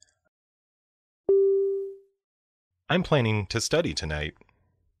 I'm planning to study tonight.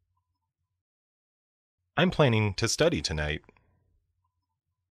 I'm planning to study tonight.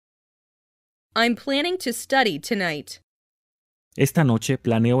 I'm planning to study tonight. Esta noche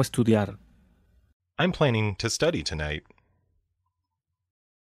planeo estudiar. I'm planning to study tonight.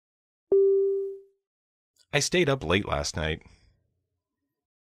 I stayed up late last night.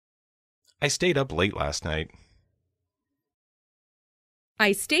 I stayed up late last night.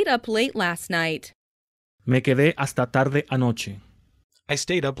 I stayed up late last night. Me quedé hasta tarde anoche. I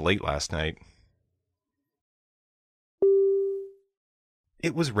stayed up late last night.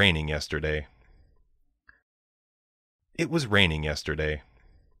 It was raining yesterday. It was raining yesterday.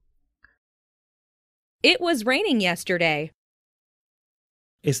 It was raining yesterday.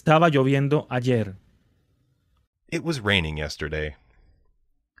 Estaba lloviendo ayer. It was raining yesterday.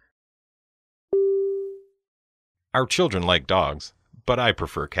 Our children like dogs, but I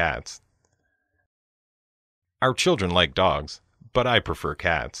prefer cats. Our children like dogs, but I prefer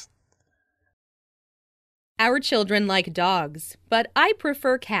cats. Our children like dogs, but I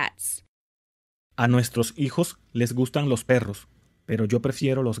prefer cats. A nuestros hijos les gustan los perros, pero yo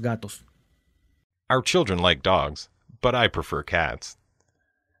prefiero los gatos. Our children like dogs, but I prefer cats.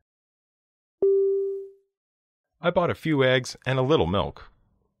 I bought a few eggs and a little milk.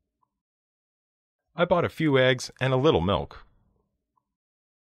 I bought a few eggs and a little milk.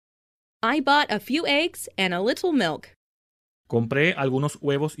 I bought a few eggs and a little milk. Compré algunos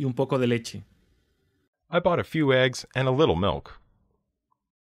huevos y un poco de leche. I bought a few eggs and a little milk.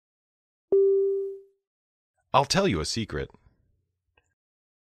 I'll tell you a secret.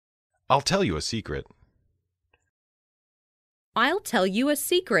 I'll tell you a secret. I'll tell you a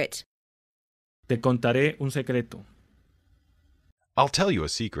secret. Te contaré un secreto. I'll tell you a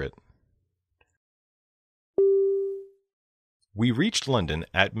secret. We reached London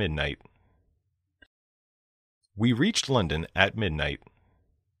at midnight. We reached London at midnight.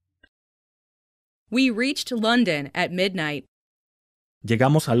 We reached London at midnight.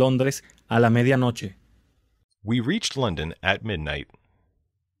 Llegamos a Londres a la medianoche. We reached London at midnight.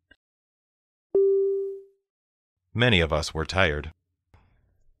 Many of us were tired.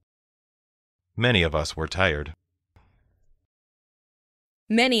 Many of us were tired.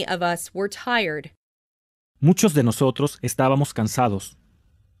 Many of us were tired. Muchos de nosotros estábamos cansados.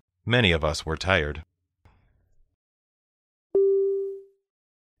 Many of us were tired.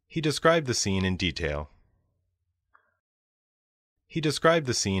 He described the scene in detail. He described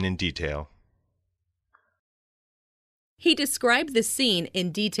the scene in detail. He described the scene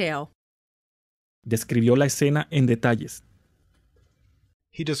in detail. Describió la escena en detalles.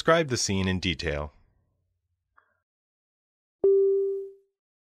 He described the scene in detail.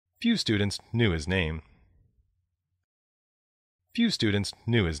 Few students knew his name. Few students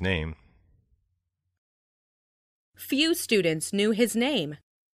knew his name. Few students knew his name.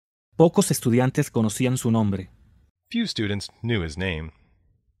 Pocos estudiantes conocían su nombre. Few students knew his name.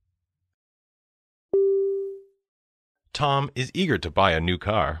 Tom is eager to buy a new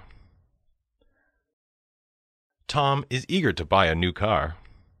car. Tom is eager to buy a new car.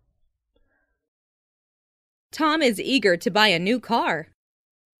 Tom is eager to buy a new car.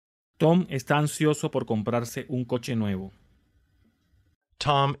 Tom está ansioso por comprarse un coche nuevo.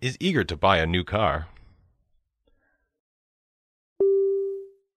 Tom is eager to buy a new car.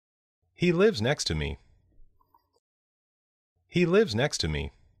 He lives next to me. He lives next to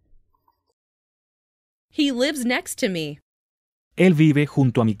me. He lives next to me. Él vive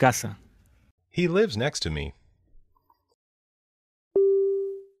junto a mi casa. He lives next to me.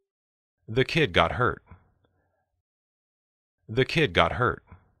 The kid got hurt. The kid got hurt.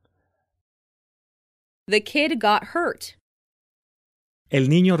 The kid got hurt. El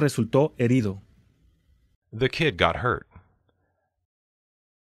niño resultó herido. The kid got hurt.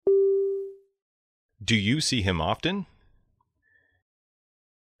 Do you see him often?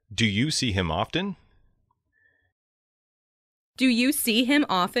 Do you see him often? Do you see him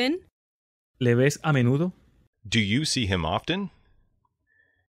often? ¿Le ves a menudo? Do you see him often?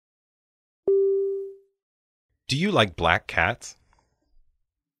 Do you like black cats?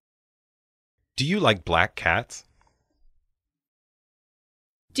 Do you like black cats?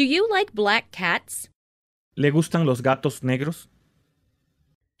 Do you like black cats? ¿Le gustan los gatos negros?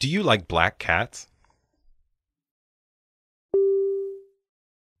 Do you like black cats?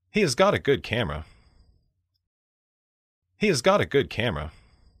 He has got a good camera. He has got a good camera.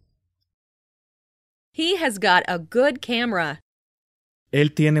 He has got a good camera.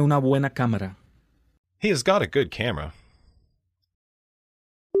 Él tiene una buena cámara. He has got a good camera.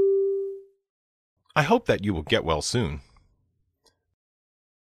 I hope that you will get well soon.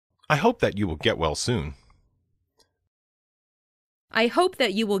 I hope that you will get well soon. I hope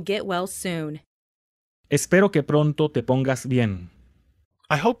that you will get well soon. Espero que pronto te pongas bien.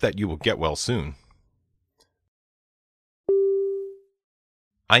 I hope that you will get well soon.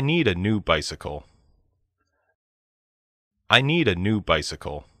 I need a new bicycle. I need a new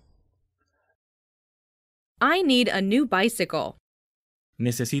bicycle. I need a new bicycle.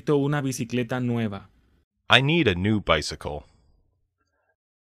 Necesito una bicicleta nueva. I need a new bicycle.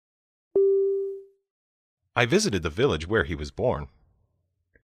 I visited the village where he was born.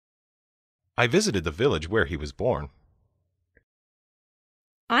 I visited the village where he was born.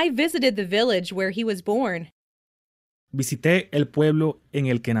 I visited the village where he was born. Visité el pueblo en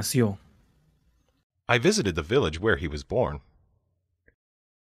el que nació. I visited the village where he was born.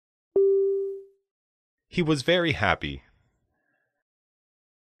 He was very happy.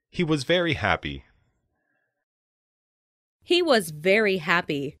 He was very happy. He was very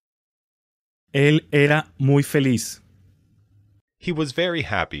happy. Él era muy feliz. He was very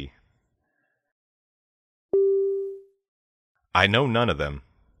happy. I know none of them.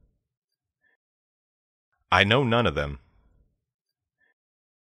 I know none of them.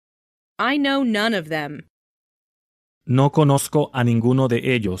 I know none of them. No conozco a ninguno de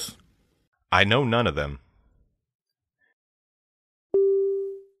ellos. I know none of them.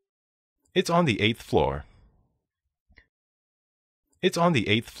 It's on the 8th floor. It's on the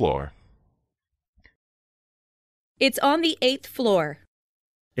 8th floor. It's on the 8th floor.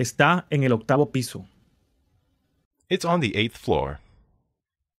 Está en el octavo piso. It's on the 8th floor.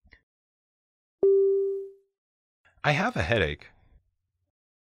 I have a headache.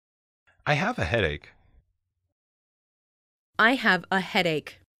 I have a headache. I have a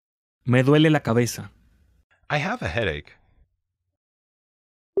headache. Me duele la cabeza. I have a headache.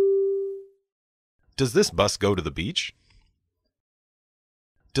 Does this bus go to the beach?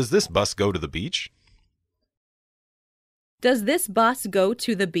 Does this bus go to the beach? Does this bus go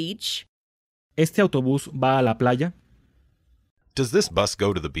to the beach? ¿Este autobús va a la playa? Does this bus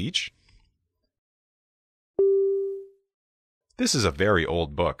go to the beach? This is a very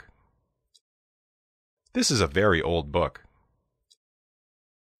old book. This is a very old book.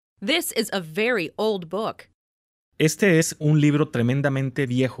 This is a very old book. Este es un libro tremendamente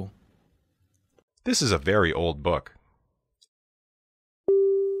viejo. This is a very old book.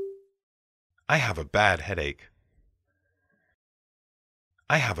 I have a bad headache.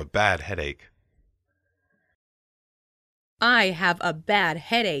 I have a bad headache. I have a bad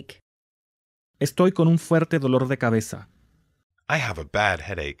headache. Estoy con un fuerte dolor de cabeza. I have a bad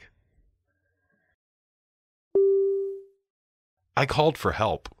headache. I called for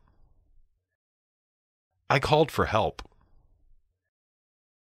help. I called for help.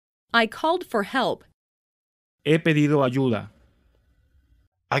 I called for help. He pedido ayuda.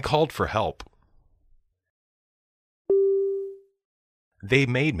 I called for help. They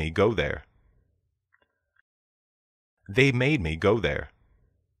made me go there. They made me go there.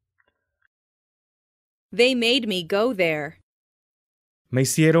 They made me go there. Me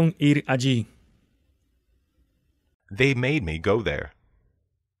hicieron ir allí. They made me go there.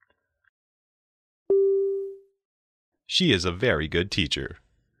 She is a very good teacher.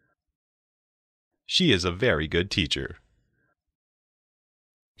 She is a very good teacher.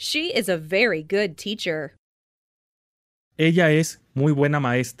 She is a very good teacher. Ella es muy buena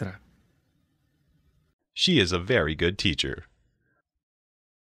maestra. She is a very good teacher.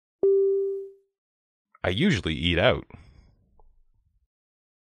 I usually eat out.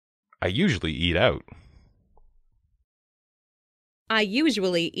 I usually eat out. I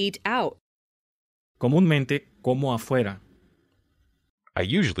usually eat out. Comúnmente como afuera. I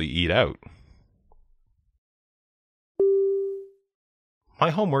usually eat out.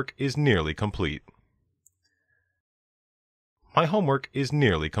 My homework is nearly complete. My homework is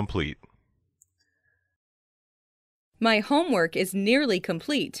nearly complete. My homework is nearly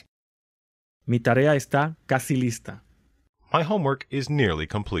complete. Mi tarea está casi lista. My homework is nearly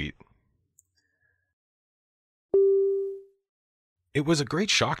complete. It was a great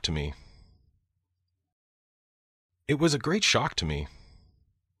shock to me. It was a great shock to me.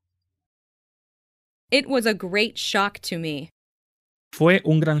 It was a great shock to me. Fue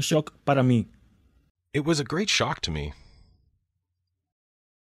un gran shock para mí. It was a great shock to me.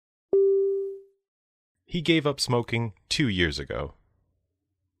 He gave up smoking 2 years ago.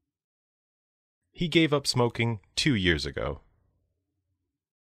 He gave up smoking 2 years ago.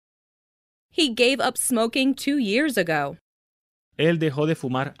 He gave up smoking 2 years ago. Él dejó de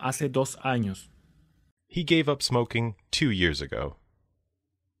fumar hace 2 años. He gave up smoking 2 years ago.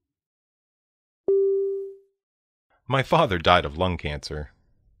 My father died of lung cancer.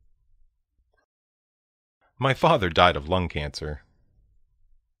 My father died of lung cancer.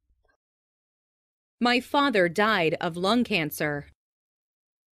 My father died of lung cancer.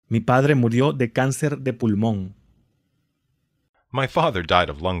 Mi padre murió de cáncer de pulmón. My father died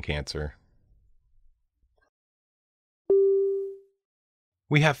of lung cancer.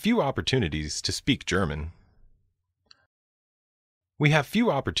 We have few opportunities to speak German. We have few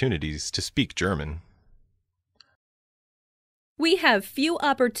opportunities to speak German. We have few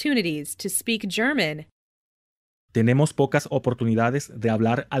opportunities to speak German. Tenemos pocas oportunidades de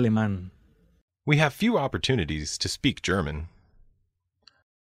hablar alemán. We have few opportunities to speak German.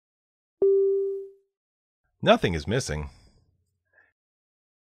 Nothing is missing.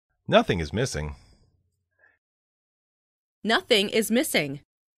 Nothing is missing. Nothing is missing.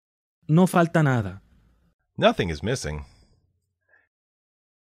 No falta nada. Nothing is missing.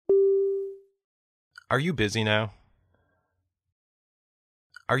 Are you busy now?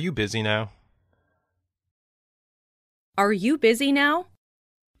 Are you busy now? Are you busy now?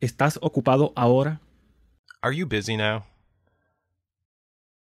 ¿Estás ocupado ahora? Are you busy now?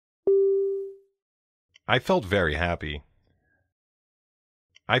 I felt very happy.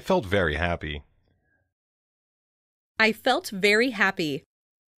 I felt very happy. I felt very happy.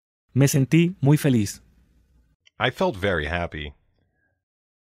 Me sentí muy feliz. I felt very happy.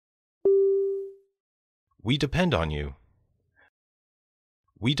 We depend on you.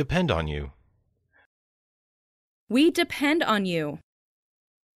 We depend on you. We depend on you.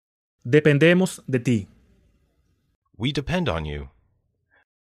 Dependemos de ti. We depend on you.